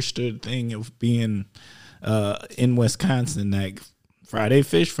understood thing of being in Wisconsin. Like, Friday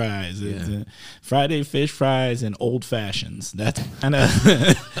fish fries. Yeah. Friday fish fries and old fashions. That's kind of.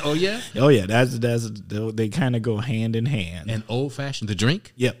 Oh yeah. Oh yeah. That's they kind of go hand in hand. And old fashioned, the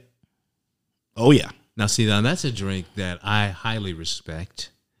drink. Yep. Oh yeah. Now see, that's a drink that I highly respect.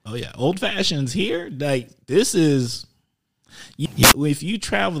 Oh yeah, old fashions here. Like, this is, if you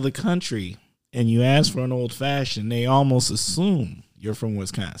travel the country and you ask for an old fashioned, they almost assume you're from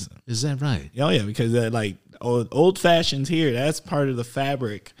Wisconsin. Is that right? Oh yeah, because old fashions here, that's part of the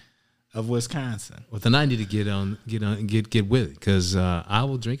fabric of Wisconsin. Well, then I need to get with it, because I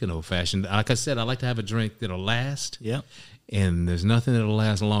will drink an old fashioned. Like I said, I like to have a drink that'll last. Yep. And there's nothing that'll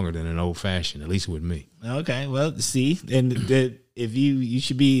last longer than an old fashioned, at least with me. Okay, well, see, and if you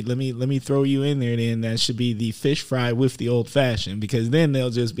should be, let me throw you in there. Then that should be the fish fry with the old fashioned, because then they'll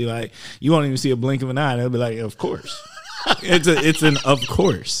just be like, you won't even see a blink of an eye. They'll be like, of course, it's an of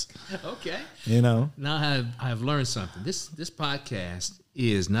course. Okay, Now I've learned something. This podcast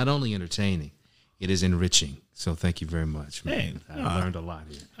is not only entertaining, it is enriching. So thank you very much, man. Hey, I learned a lot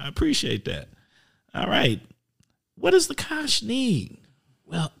here. I appreciate that. All right, what does the Kosh need?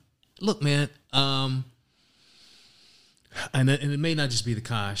 Well, look, man, and it may not just be the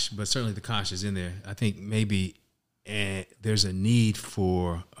Kosh, but certainly the Kosh is in there. I think maybe there's a need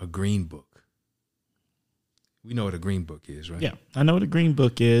for a green book. We know what a green book is, right? Yeah, I know what a green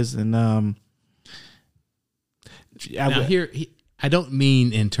book is, and I don't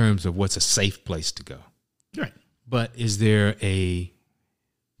mean in terms of what's a safe place to go, right? but is there a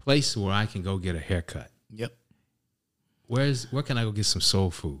place where I can go get a haircut? Yep. Where can I go get some soul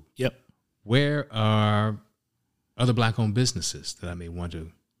food? Yep. Where are other Black-owned businesses that I may want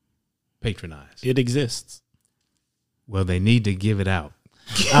to patronize? It exists. Well, they need to give it out.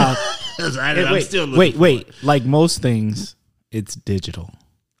 Wait. Like most things, it's digital.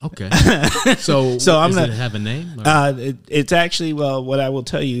 Okay. So I'm does it have a name? It's actually, well, what I will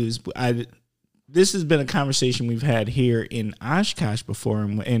tell you is this has been a conversation we've had here in Oshkosh before,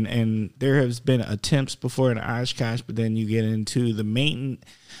 and there has been attempts before in Oshkosh, but then you get into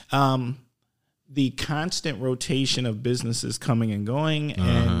the constant rotation of businesses coming and going,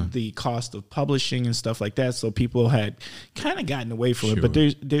 and the cost of publishing and stuff like that. So people had kind of gotten away from it, but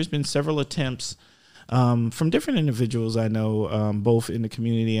there's been several attempts from different individuals I know, both in the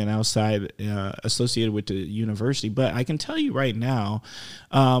community and outside, associated with the university. But I can tell you right now,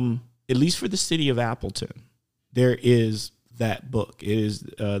 at least for the city of Appleton, there is that book. It is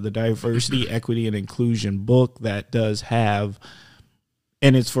the Diversity, Equity, and Inclusion book that does have,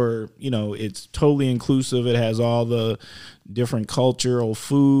 and it's for, it's totally inclusive. It has all the different cultural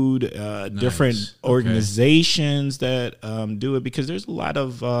food, different organizations that do it, because there's a lot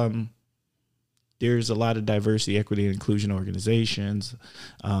of diversity, equity, and inclusion organizations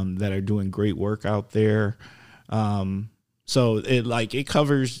that are doing great work out there. So it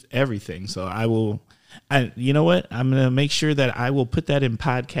covers everything. So you know what? I'm going to make sure that I will put that in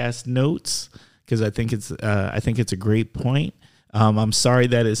podcast notes, because I think it's a great point. I'm sorry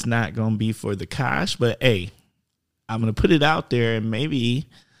that it's not going to be for the Kosh, but hey, I'm going to put it out there, and maybe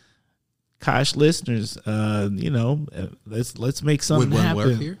Kosh listeners, let's make something happen. Would one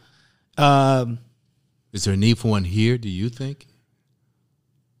work here? Is there a need for one here, do you think?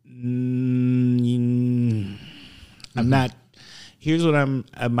 I'm not. Here's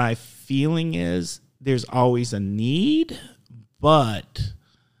what my feeling is: there's always a need, but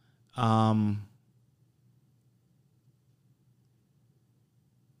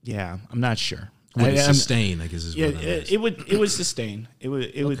yeah, I'm not sure. Would it sustain? I guess is what it would sustain. It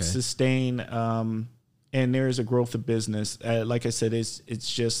would sustain. And there is a growth of business. Like I said,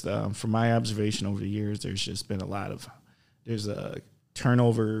 it's just from my observation over the years, there's just been there's a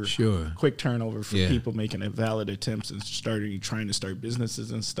turnover, quick turnover for people making valid attempts and trying to start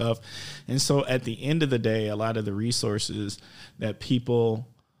businesses and stuff. And so at the end of the day, a lot of the resources that people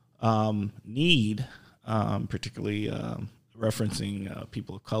need, particularly referencing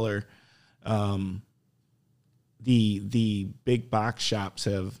people of color, the big box shops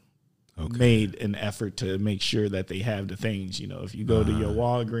have made an effort to make sure that they have the things. If you go to your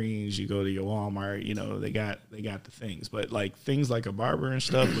Walgreens, you go to your Walmart, they got the things. But like things like a barber and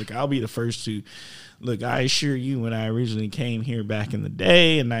stuff, look, I'll be the first to look. I assure you, when I originally came here back in the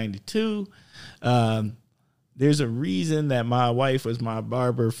day in '92, there's a reason that my wife was my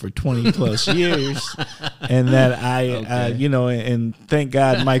barber for 20 plus years, and that and thank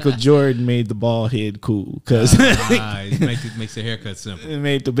God Michael Jordan made the bald head cool, because it makes the haircut simple. It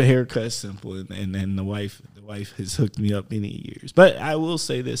made the haircut simple, and then the wife has hooked me up many years. But I will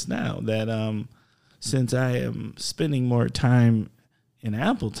say this now, that since I am spending more time in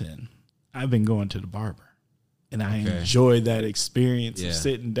Appleton, I've been going to the barber. And I enjoy that experience of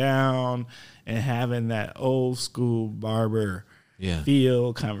sitting down and having that old school barber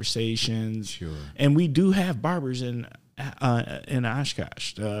feel, conversations. Sure. And we do have barbers in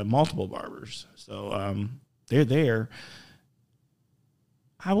Oshkosh, multiple barbers. So they're there.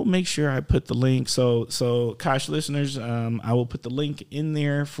 I will make sure I put the link. So Kosh listeners, I will put the link in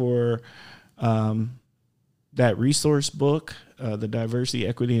there for that resource book, the Diversity,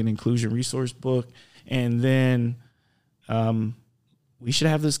 Equity, and Inclusion resource book. And then we should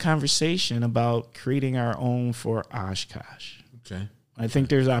have this conversation about creating our own for Oshkosh. Okay. I think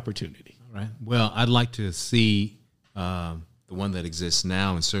there's opportunity. All right. Well, I'd like to see the one that exists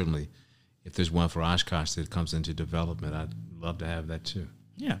now, and certainly if there's one for Oshkosh that comes into development, I'd love to have that too.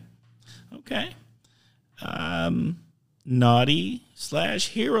 Yeah. Okay.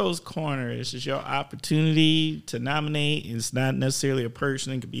 Naughty/Heroes Corner. This is your opportunity to nominate. It's not necessarily a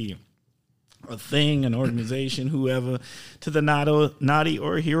person. It could be a thing, an organization, whoever, to the Naughty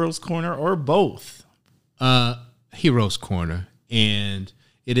or Heroes Corner, or both. Heroes Corner, and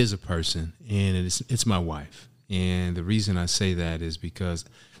it is a person, and it's my wife. And the reason I say that is because,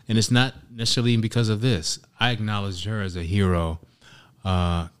 and it's not necessarily even because of this, I acknowledged her as a hero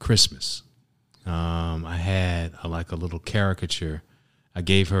Christmas. I had a little caricature. I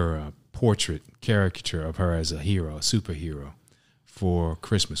gave her a portrait caricature of her as a hero, a superhero, for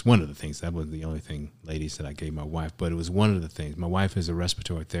Christmas. One of the things, that wasn't the only thing, ladies, that I gave my wife, but it was one of the things. My wife is a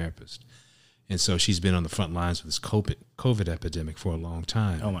respiratory therapist, and so she's been on the front lines of this COVID epidemic for a long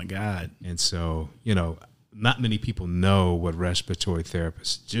time. Oh, my God. And so, not many people know what respiratory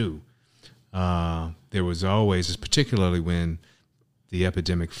therapists do. There was always, particularly when the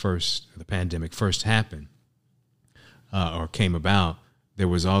pandemic first happened or came about, there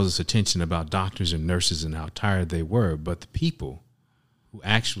was all this attention about doctors and nurses and how tired they were. But the people who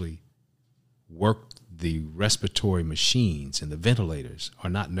actually worked the respiratory machines and the ventilators are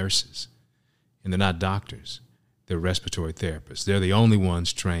not nurses, and they're not doctors. They're respiratory therapists. They're the only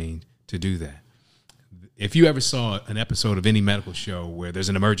ones trained to do that. If you ever saw an episode of any medical show where there's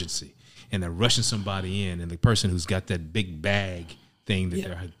an emergency and they're rushing somebody in, and the person who's got that big bag thing that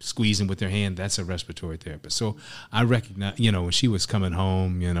they're squeezing with their hand, that's a respiratory therapist. So I recognize, when she was coming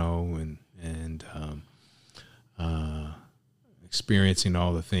home, and experiencing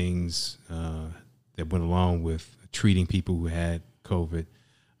all the things that went along with treating people who had COVID.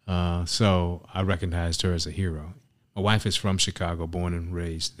 So I recognized her as a hero. My wife is from Chicago, born and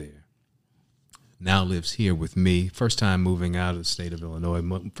raised there. Now lives here with me. First time moving out of the state of Illinois,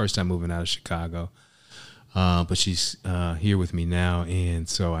 first time moving out of Chicago. But she's here with me now, and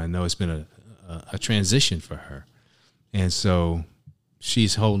so I know it's been a transition for her. And so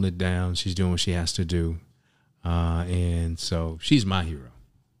she's holding it down. She's doing what she has to do. And so she's my hero.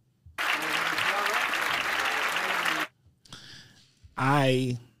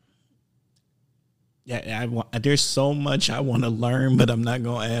 There's so much I want to learn, but I'm not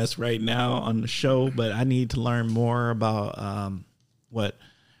going to ask right now on the show. But I need to learn more about what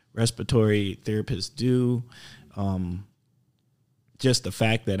respiratory therapists do. Just the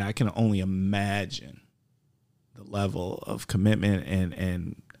fact that I can only imagine the level of commitment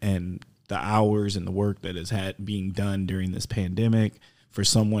and the hours and the work that is being done during this pandemic for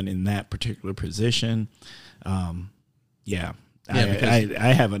someone in that particular position. I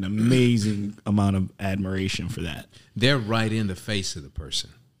have an amazing amount of admiration for that. They're right in the face of the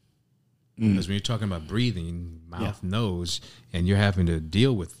person. Because when you're talking about breathing, mouth, nose, and you're having to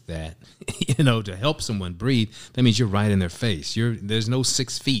deal with that, to help someone breathe, that means you're right in their face. There's no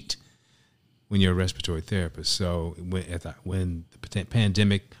 6 feet when you're a respiratory therapist. So when the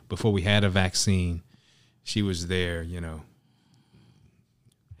pandemic, before we had a vaccine, she was there,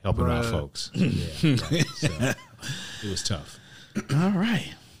 helping our folks. Yeah, right. So it was tough. All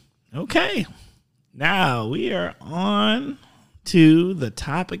right. Okay. Now we are on to the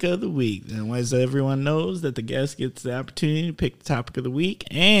topic of the week. And as everyone knows, that the guest gets the opportunity to pick the topic of the week.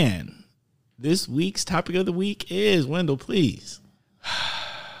 And this week's topic of the week is, Wendell, please.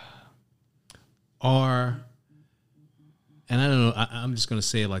 And I don't know, I'm just going to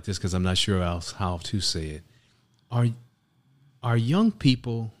say it like this because I'm not sure how to say it. Are young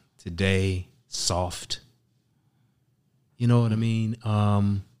people today soft? You know what I mean?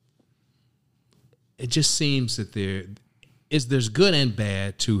 It just seems that there's good and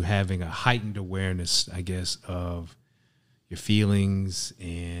bad to having a heightened awareness, I guess, of your feelings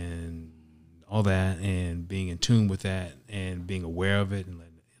and all that, and being in tune with that, and being aware of it,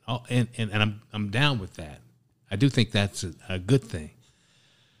 and I'm down with that. I do think that's a good thing.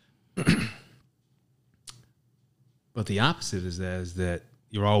 But the opposite is that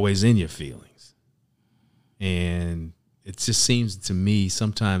you're always in your feelings, and it just seems to me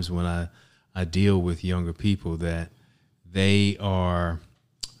sometimes when I deal with younger people that they are,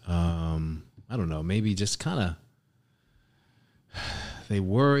 I don't know, maybe just kind of, they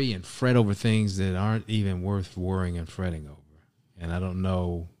worry and fret over things that aren't even worth worrying and fretting over. And I don't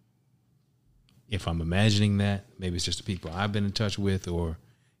know if I'm imagining that. Maybe it's just the people I've been in touch with, or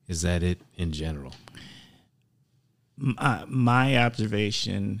is that it in general? My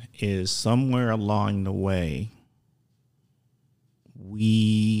observation is somewhere along the way,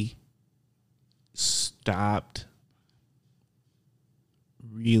 we stopped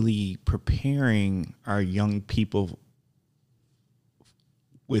really preparing our young people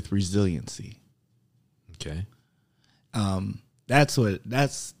with resiliency. Okay. That's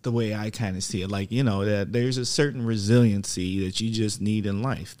the way I kind of see it. Like, that there's a certain resiliency that you just need in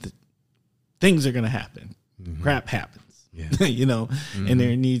life. Things are going to happen. Mm-hmm. Crap happens, yeah. Mm-hmm. And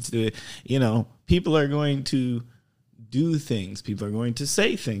there needs to, people are going to do things. People are going to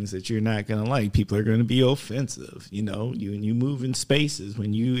say things that you're not going to like. People are going to be offensive. You move in spaces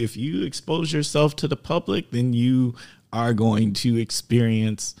if you expose yourself to the public, then you are going to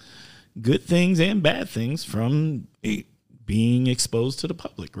experience good things and bad things from being exposed to the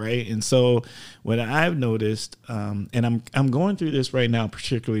public, right? And so what I've noticed, and I'm going through this right now,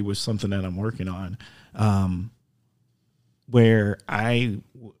 particularly with something that I'm working on, where I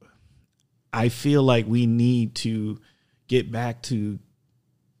feel like we need to get back to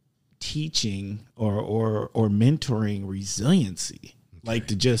teaching or mentoring resiliency, like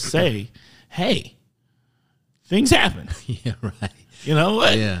to just say, hey, things happen. Yeah, right. You know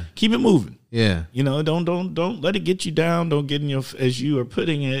what? Yeah. Keep it moving. Yeah. Don't let it get you down. Don't get in your, as you are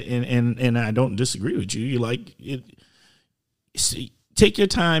putting it, and I don't disagree with you. You like it. See, take your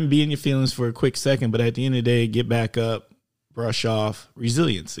time, be in your feelings for a quick second, but at the end of the day, get back up, brush off.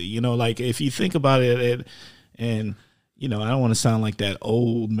 Resiliency. Like if you think about it, and I don't want to sound like that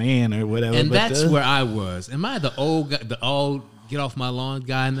old man or whatever. And but that's where I was. Am I the old guy, the old get off my lawn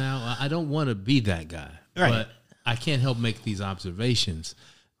guy now? I don't want to be that guy. Right. But I can't help make these observations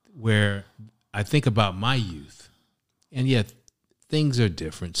where I think about my youth, and yet things are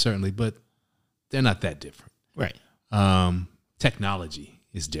different, certainly, but they're not that different. Right. Technology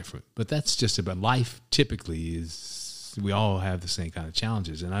is different, but that's just about life. Typically, is we all have the same kind of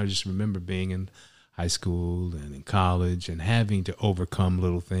challenges, and I just remember being in high school and in college and having to overcome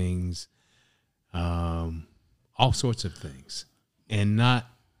little things, all sorts of things, and not.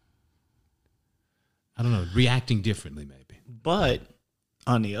 I don't know, reacting differently maybe. But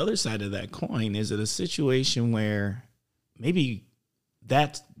on the other side of that coin, is it a situation where maybe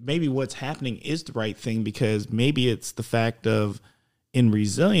what's happening is the right thing, because maybe it's the fact of, in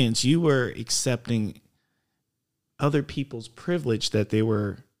resilience, you were accepting other people's privilege that they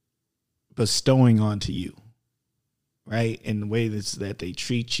were bestowing onto you, right? In the way that they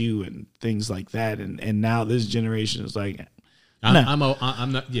treat you and things like that. And now this generation is like, I'm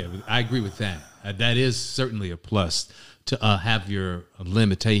not. Yeah, I agree with that. That is certainly a plus to have your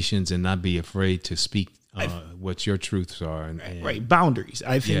limitations and not be afraid to speak what your truths are. And right, boundaries.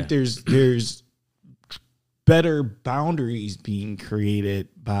 I think there's better boundaries being created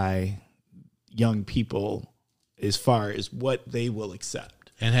by young people as far as what they will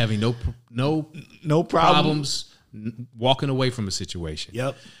accept, and having no problems walking away from a situation.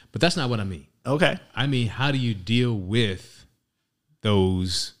 Yep. But that's not what I mean. Okay. I mean, how do you deal with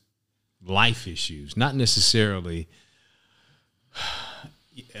those life issues? Not necessarily,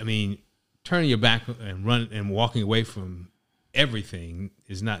 I mean, turning your back and running and walking away from everything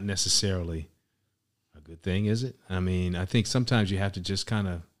is not necessarily a good thing, is it? I mean, I think sometimes you have to just kind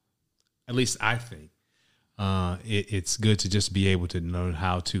of, at least I think, it's good to just be able to know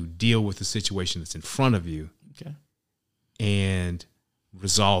how to deal with the situation that's in front of you, okay, and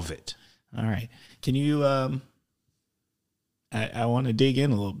resolve it. All right. Can you, I want to dig in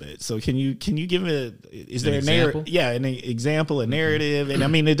a little bit. So can you give is there a narrative? Yeah, an example, a narrative. And I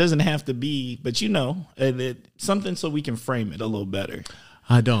mean, it doesn't have to be, but something so we can frame it a little better.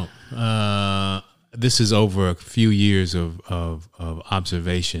 I don't. This is over a few years of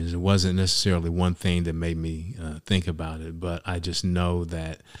observations. It wasn't necessarily one thing that made me think about it, but I just know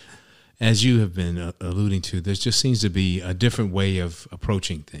that, as you have been alluding to, there just seems to be a different way of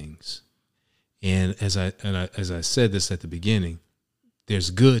approaching things. And as I said this at the beginning,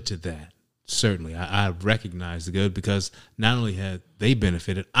 there's good to that. Certainly, I recognize the good, because not only have they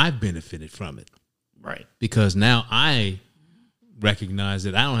benefited, I've benefited from it. Right. Because now I recognize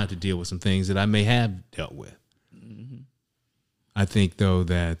that I don't have to deal with some things that I may have dealt with. Mm-hmm. I think, though,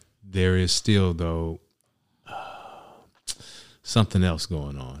 that there is still, something else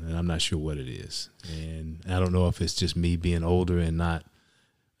going on, and I'm not sure what it is. And I don't know if it's just me being older and not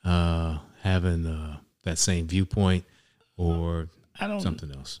having that same viewpoint, or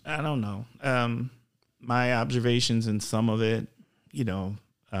something else. I don't know. My observations in some of it,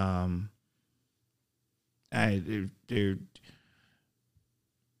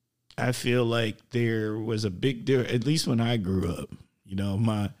 I feel like there was a big difference, at least when I grew up.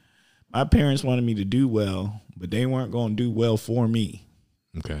 My parents wanted me to do well, but they weren't going to do well for me.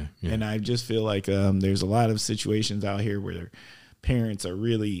 Okay. Yeah. And I just feel like there's a lot of situations out here where parents are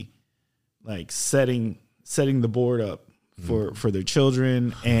really like setting the board up for their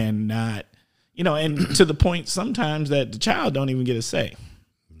children, and not, and to the point sometimes that the child don't even get a say.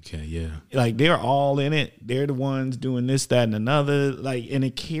 Okay, yeah. Like, they're all in it. They're the ones doing this, that, and another. Like, and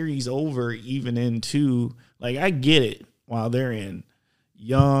it carries over even into, like, I get it while they're in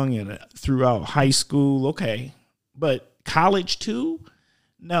young and throughout high school. Okay. But college too?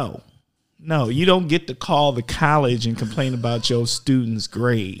 No, you don't get to call the college and complain about your students'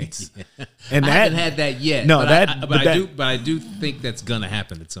 grades. Yeah. And I haven't had that yet. No, but I do think that's gonna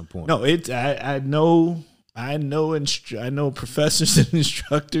happen at some point. No, I know professors and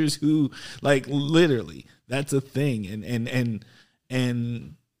instructors who, like, literally that's a thing,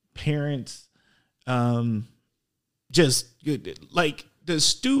 and parents, just like the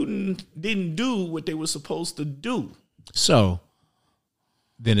student didn't do what they were supposed to do. So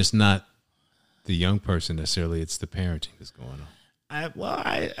then it's not the young person necessarily; it's the parenting that's going on. I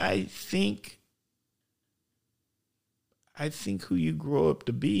think who you grow up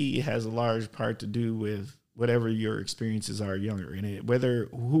to be has a large part to do with whatever your experiences are younger, and whether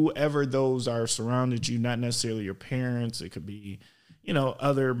whoever those are surrounded you, not necessarily your parents. It could be,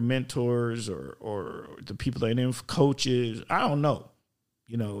 other mentors or the people that are in, coaches. I don't know.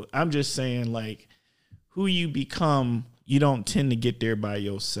 I'm just saying, like, who you become, you don't tend to get there by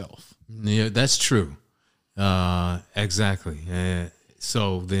yourself. Yeah, that's true. Exactly.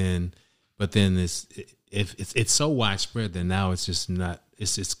 But then it's so widespread that now it's just not.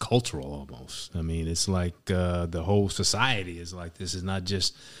 It's cultural almost. I mean, it's like the whole society is like this. Is not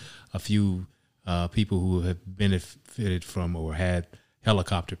just a few people who have benefited from or had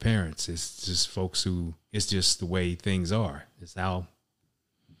helicopter parents. It's just folks who. It's just the way things are. It's how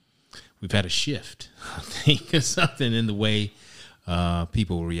we've had a shift, I think, or something in the way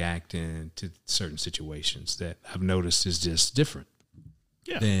people react to certain situations that I've noticed is just different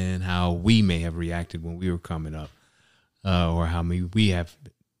than how we may have reacted when we were coming up, or how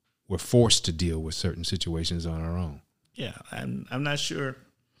we're forced to deal with certain situations on our own. Yeah, I'm not sure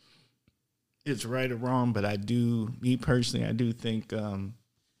it's right or wrong, but me personally, I do think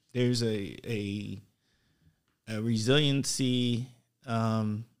there's a resiliency,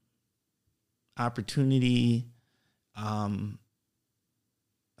 opportunity. I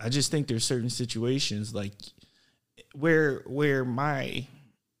just think there's certain situations like where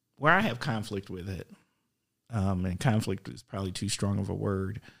I have conflict with it, and conflict is probably too strong of a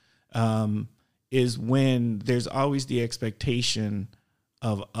word, is when there's always the expectation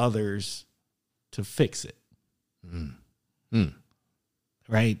of others to fix it.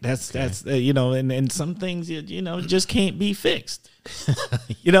 Right. That's and some things, just can't be fixed.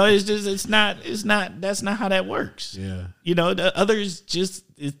 That's not how that works. Yeah. The others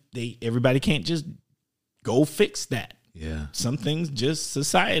everybody can't just go fix that. Yeah. Some things just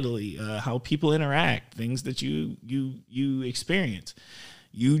societally, how people interact, things that you experience.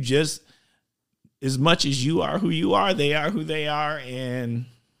 You just, as much as you are who you are, they are who they are. And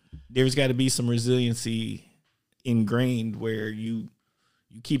there's got to be some resiliency ingrained where you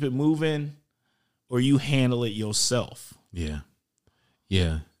keep it moving or you handle it yourself. Yeah.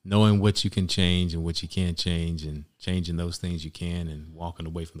 Yeah. Knowing what you can change and what you can't change, and changing those things you can and walking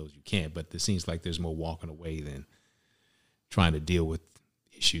away from those you can't. But it seems like there's more walking away than trying to deal with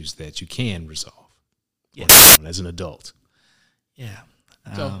issues that you can resolve. Yeah. As an adult. Yeah.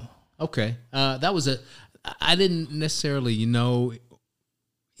 So, okay. I didn't necessarily,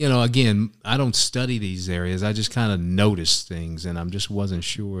 again, I don't study these areas. I just kind of noticed things, and I just wasn't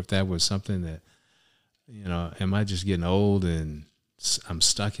sure if that was something that, am I just getting old and I'm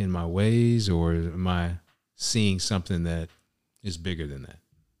stuck in my ways, or am I seeing something that is bigger than that?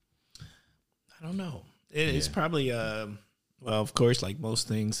 I don't know. It's probably, well, of course, like most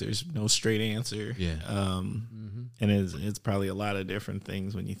things, there's no straight answer. Yeah. And it's probably a lot of different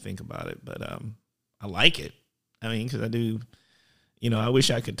things when you think about it, but I like it. I mean, because I do. I wish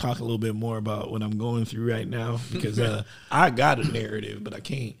I could talk a little bit more about what I'm going through right now, because I got a narrative, but I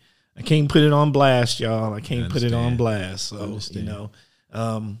can't put it on blast, y'all. I can't put it on blast. So,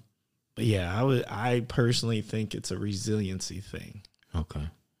 but yeah, I personally think it's a resiliency thing. Okay.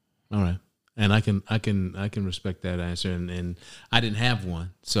 All right. And I can respect that answer. And I didn't have one,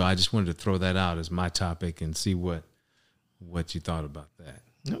 so I just wanted to throw that out as my topic and see what you thought about that.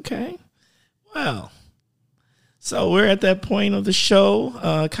 Okay. Well, so we're at that point of the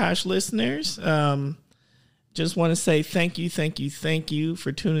show, Kosh listeners. Just want to say thank you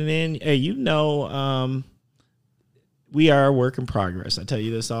for tuning in. Hey, we are a work in progress. I tell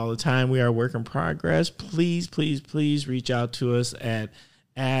you this all the time. We are a work in progress. Please reach out to us at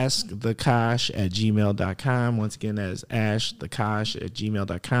askthekosh@gmail.com. Once again, that is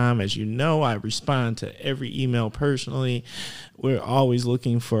ashthekosh@gmail.com. As you know, I respond to every email personally. We're always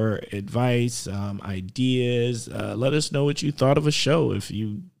looking for advice, ideas. Let us know what you thought of a show. If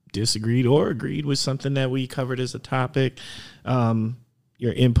you disagreed or agreed with something that we covered as a topic,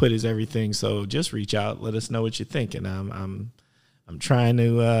 your input is everything. So just reach out. Let us know what you think. And I'm trying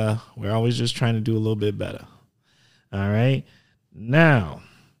to, we're always just trying to do a little bit better. All right. Now,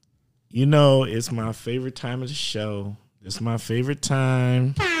 you know, it's my favorite time of the show. It's my favorite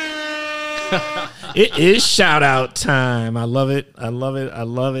time. It is shout out time. I love it. I love it. I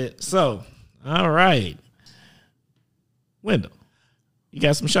love it. So, all right. Wendell, you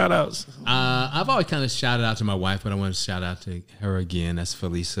got some shout outs? I've always kind of shouted out to my wife, but I want to shout out to her again. That's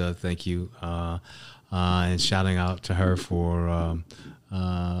Felisa. Thank you. And shouting out to her for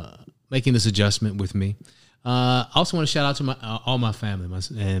making this adjustment with me. I also want to shout out to all my family,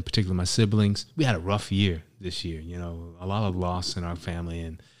 and particularly my siblings. We had a rough year this year, you know, a lot of loss in our family.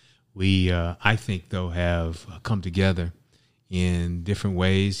 And we, I think, though, have come together in different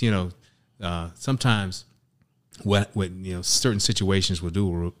ways. You know, sometimes what you know, certain situations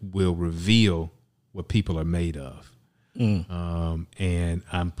will reveal what people are made of. And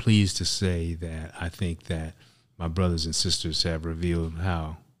I'm pleased to say that I think that my brothers and sisters have revealed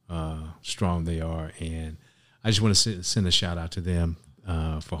how strong they are. And I just want to send a shout out to them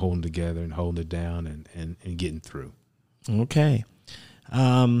for holding together and holding it down and getting through. Okay.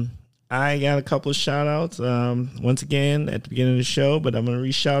 I got a couple of shout outs once again at the beginning of the show, but I'm going to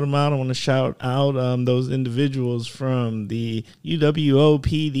re-shout them out. I want to shout out those individuals from the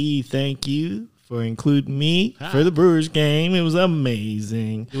UWOPD. Thank you for including me for the Brewers game. It was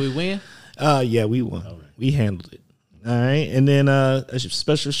amazing. Did we win? Yeah, we won. Right. We handled it. All right. And then a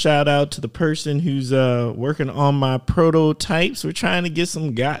special shout out to the person who's working on my prototypes. We're trying to get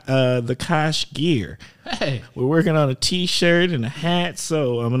some the Kosh gear. Hey, we're working on a T-shirt and a hat.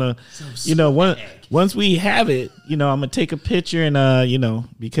 So I'm going to, you know, once we have it, you know, I'm going to take a picture and, you know,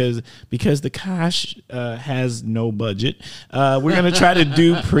 because the Kosh has no budget, we're going to try to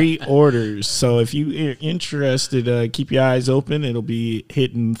do pre-orders. So if you're interested, keep your eyes open. It'll be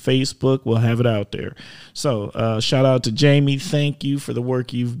hitting Facebook. We'll have it out there. So shout out to Jamie. Thank you for the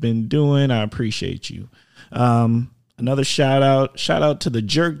work you've been doing. I appreciate you. Another shout out to the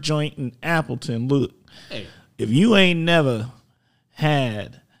Jerk Joint in Appleton. Look, hey, if you ain't never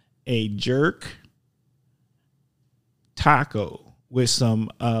had a jerk taco with some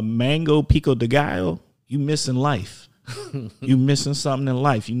mango pico de gallo, you missing life. You missing something in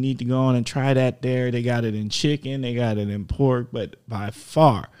life. You need to go on and try that there. They got it in chicken. They got it in pork. But by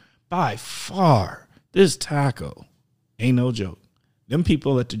far, this taco ain't no joke. Them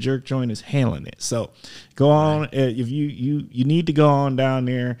people at the Jerk Joint is handling it. So go on. If you need to go on down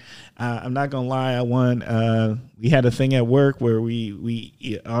there. I'm not going to lie. We had a thing at work where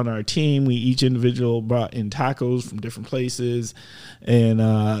we on our team, we each individual brought in tacos from different places. And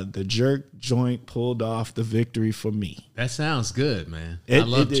the Jerk Joint pulled off the victory for me. That sounds good, man. I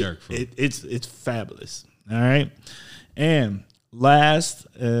love jerk food. It's fabulous. All right. And last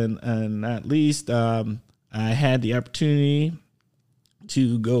and not least, I had the opportunity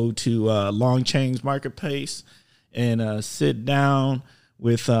to go to Long Chains Marketplace and sit down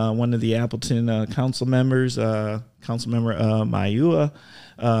with one of the Appleton council members, Councilmember Mayua,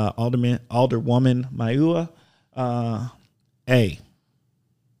 Alderwoman Mayua. Hey,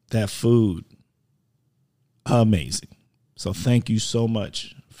 that food, amazing. So thank you so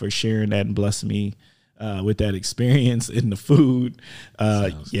much for sharing that and blessing me with that experience in the food.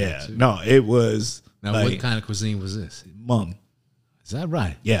 Yeah, no, it was. Now, like, what kind of cuisine was this? Hmong. Is that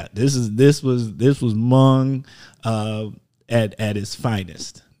right? Yeah, this was Hmong at its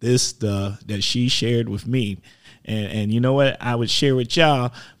finest. This that she shared with me, and you know what, I would share with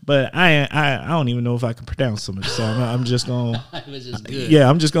y'all, but I don't even know if I can pronounce some of it. So I'm just gonna. It was just good. Yeah,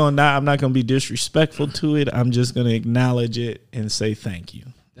 I'm not gonna be disrespectful to it. I'm just gonna acknowledge it and say thank you.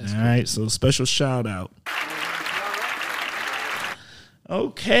 That's all cool. Right. So special shout out.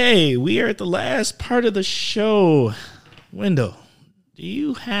 Okay, we are at the last part of the show. Wendell, do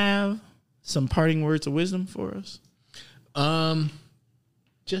you have some parting words of wisdom for us?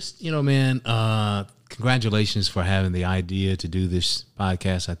 Just, man, congratulations for having the idea to do this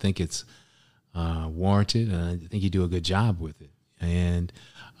podcast. I think it's warranted, and I think you do a good job with it. And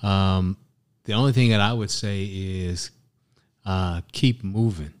the only thing that I would say is keep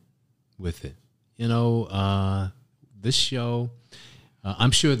moving with it. This show,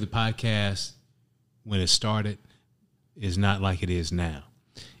 I'm sure the podcast, when it started, is not like it is now.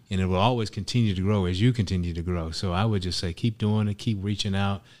 and it will always continue to grow as you continue to grow. So I would just say keep doing it, keep reaching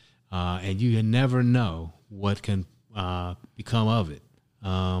out, and you never know what can become of it.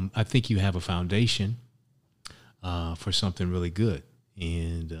 I think you have a foundation for something really good,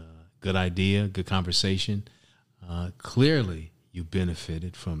 and good idea, good conversation. Clearly, you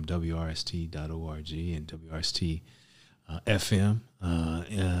benefited from WRST.org and WRST-FM.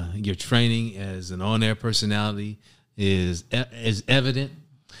 Your training as an on-air personality is evident,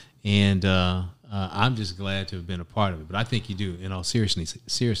 and I'm just glad to have been a part of it. But I think you do, in all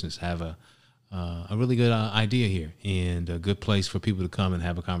seriousness, have a really good idea here, and a good place for people to come and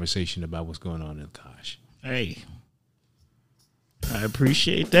have a conversation about what's going on in the Kosh. Hey, I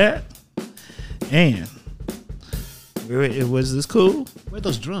appreciate that. And was this cool? Where'd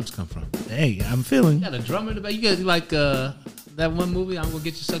those drums come from? Hey, I'm feeling. You got a drummer in the back? You got like that one movie, I'm Gonna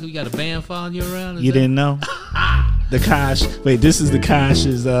Get You Sucker? You got a band following you around? You didn't know? The Kosh. Wait, this is the Kosh.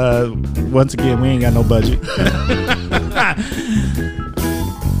 Once again, we ain't got no budget.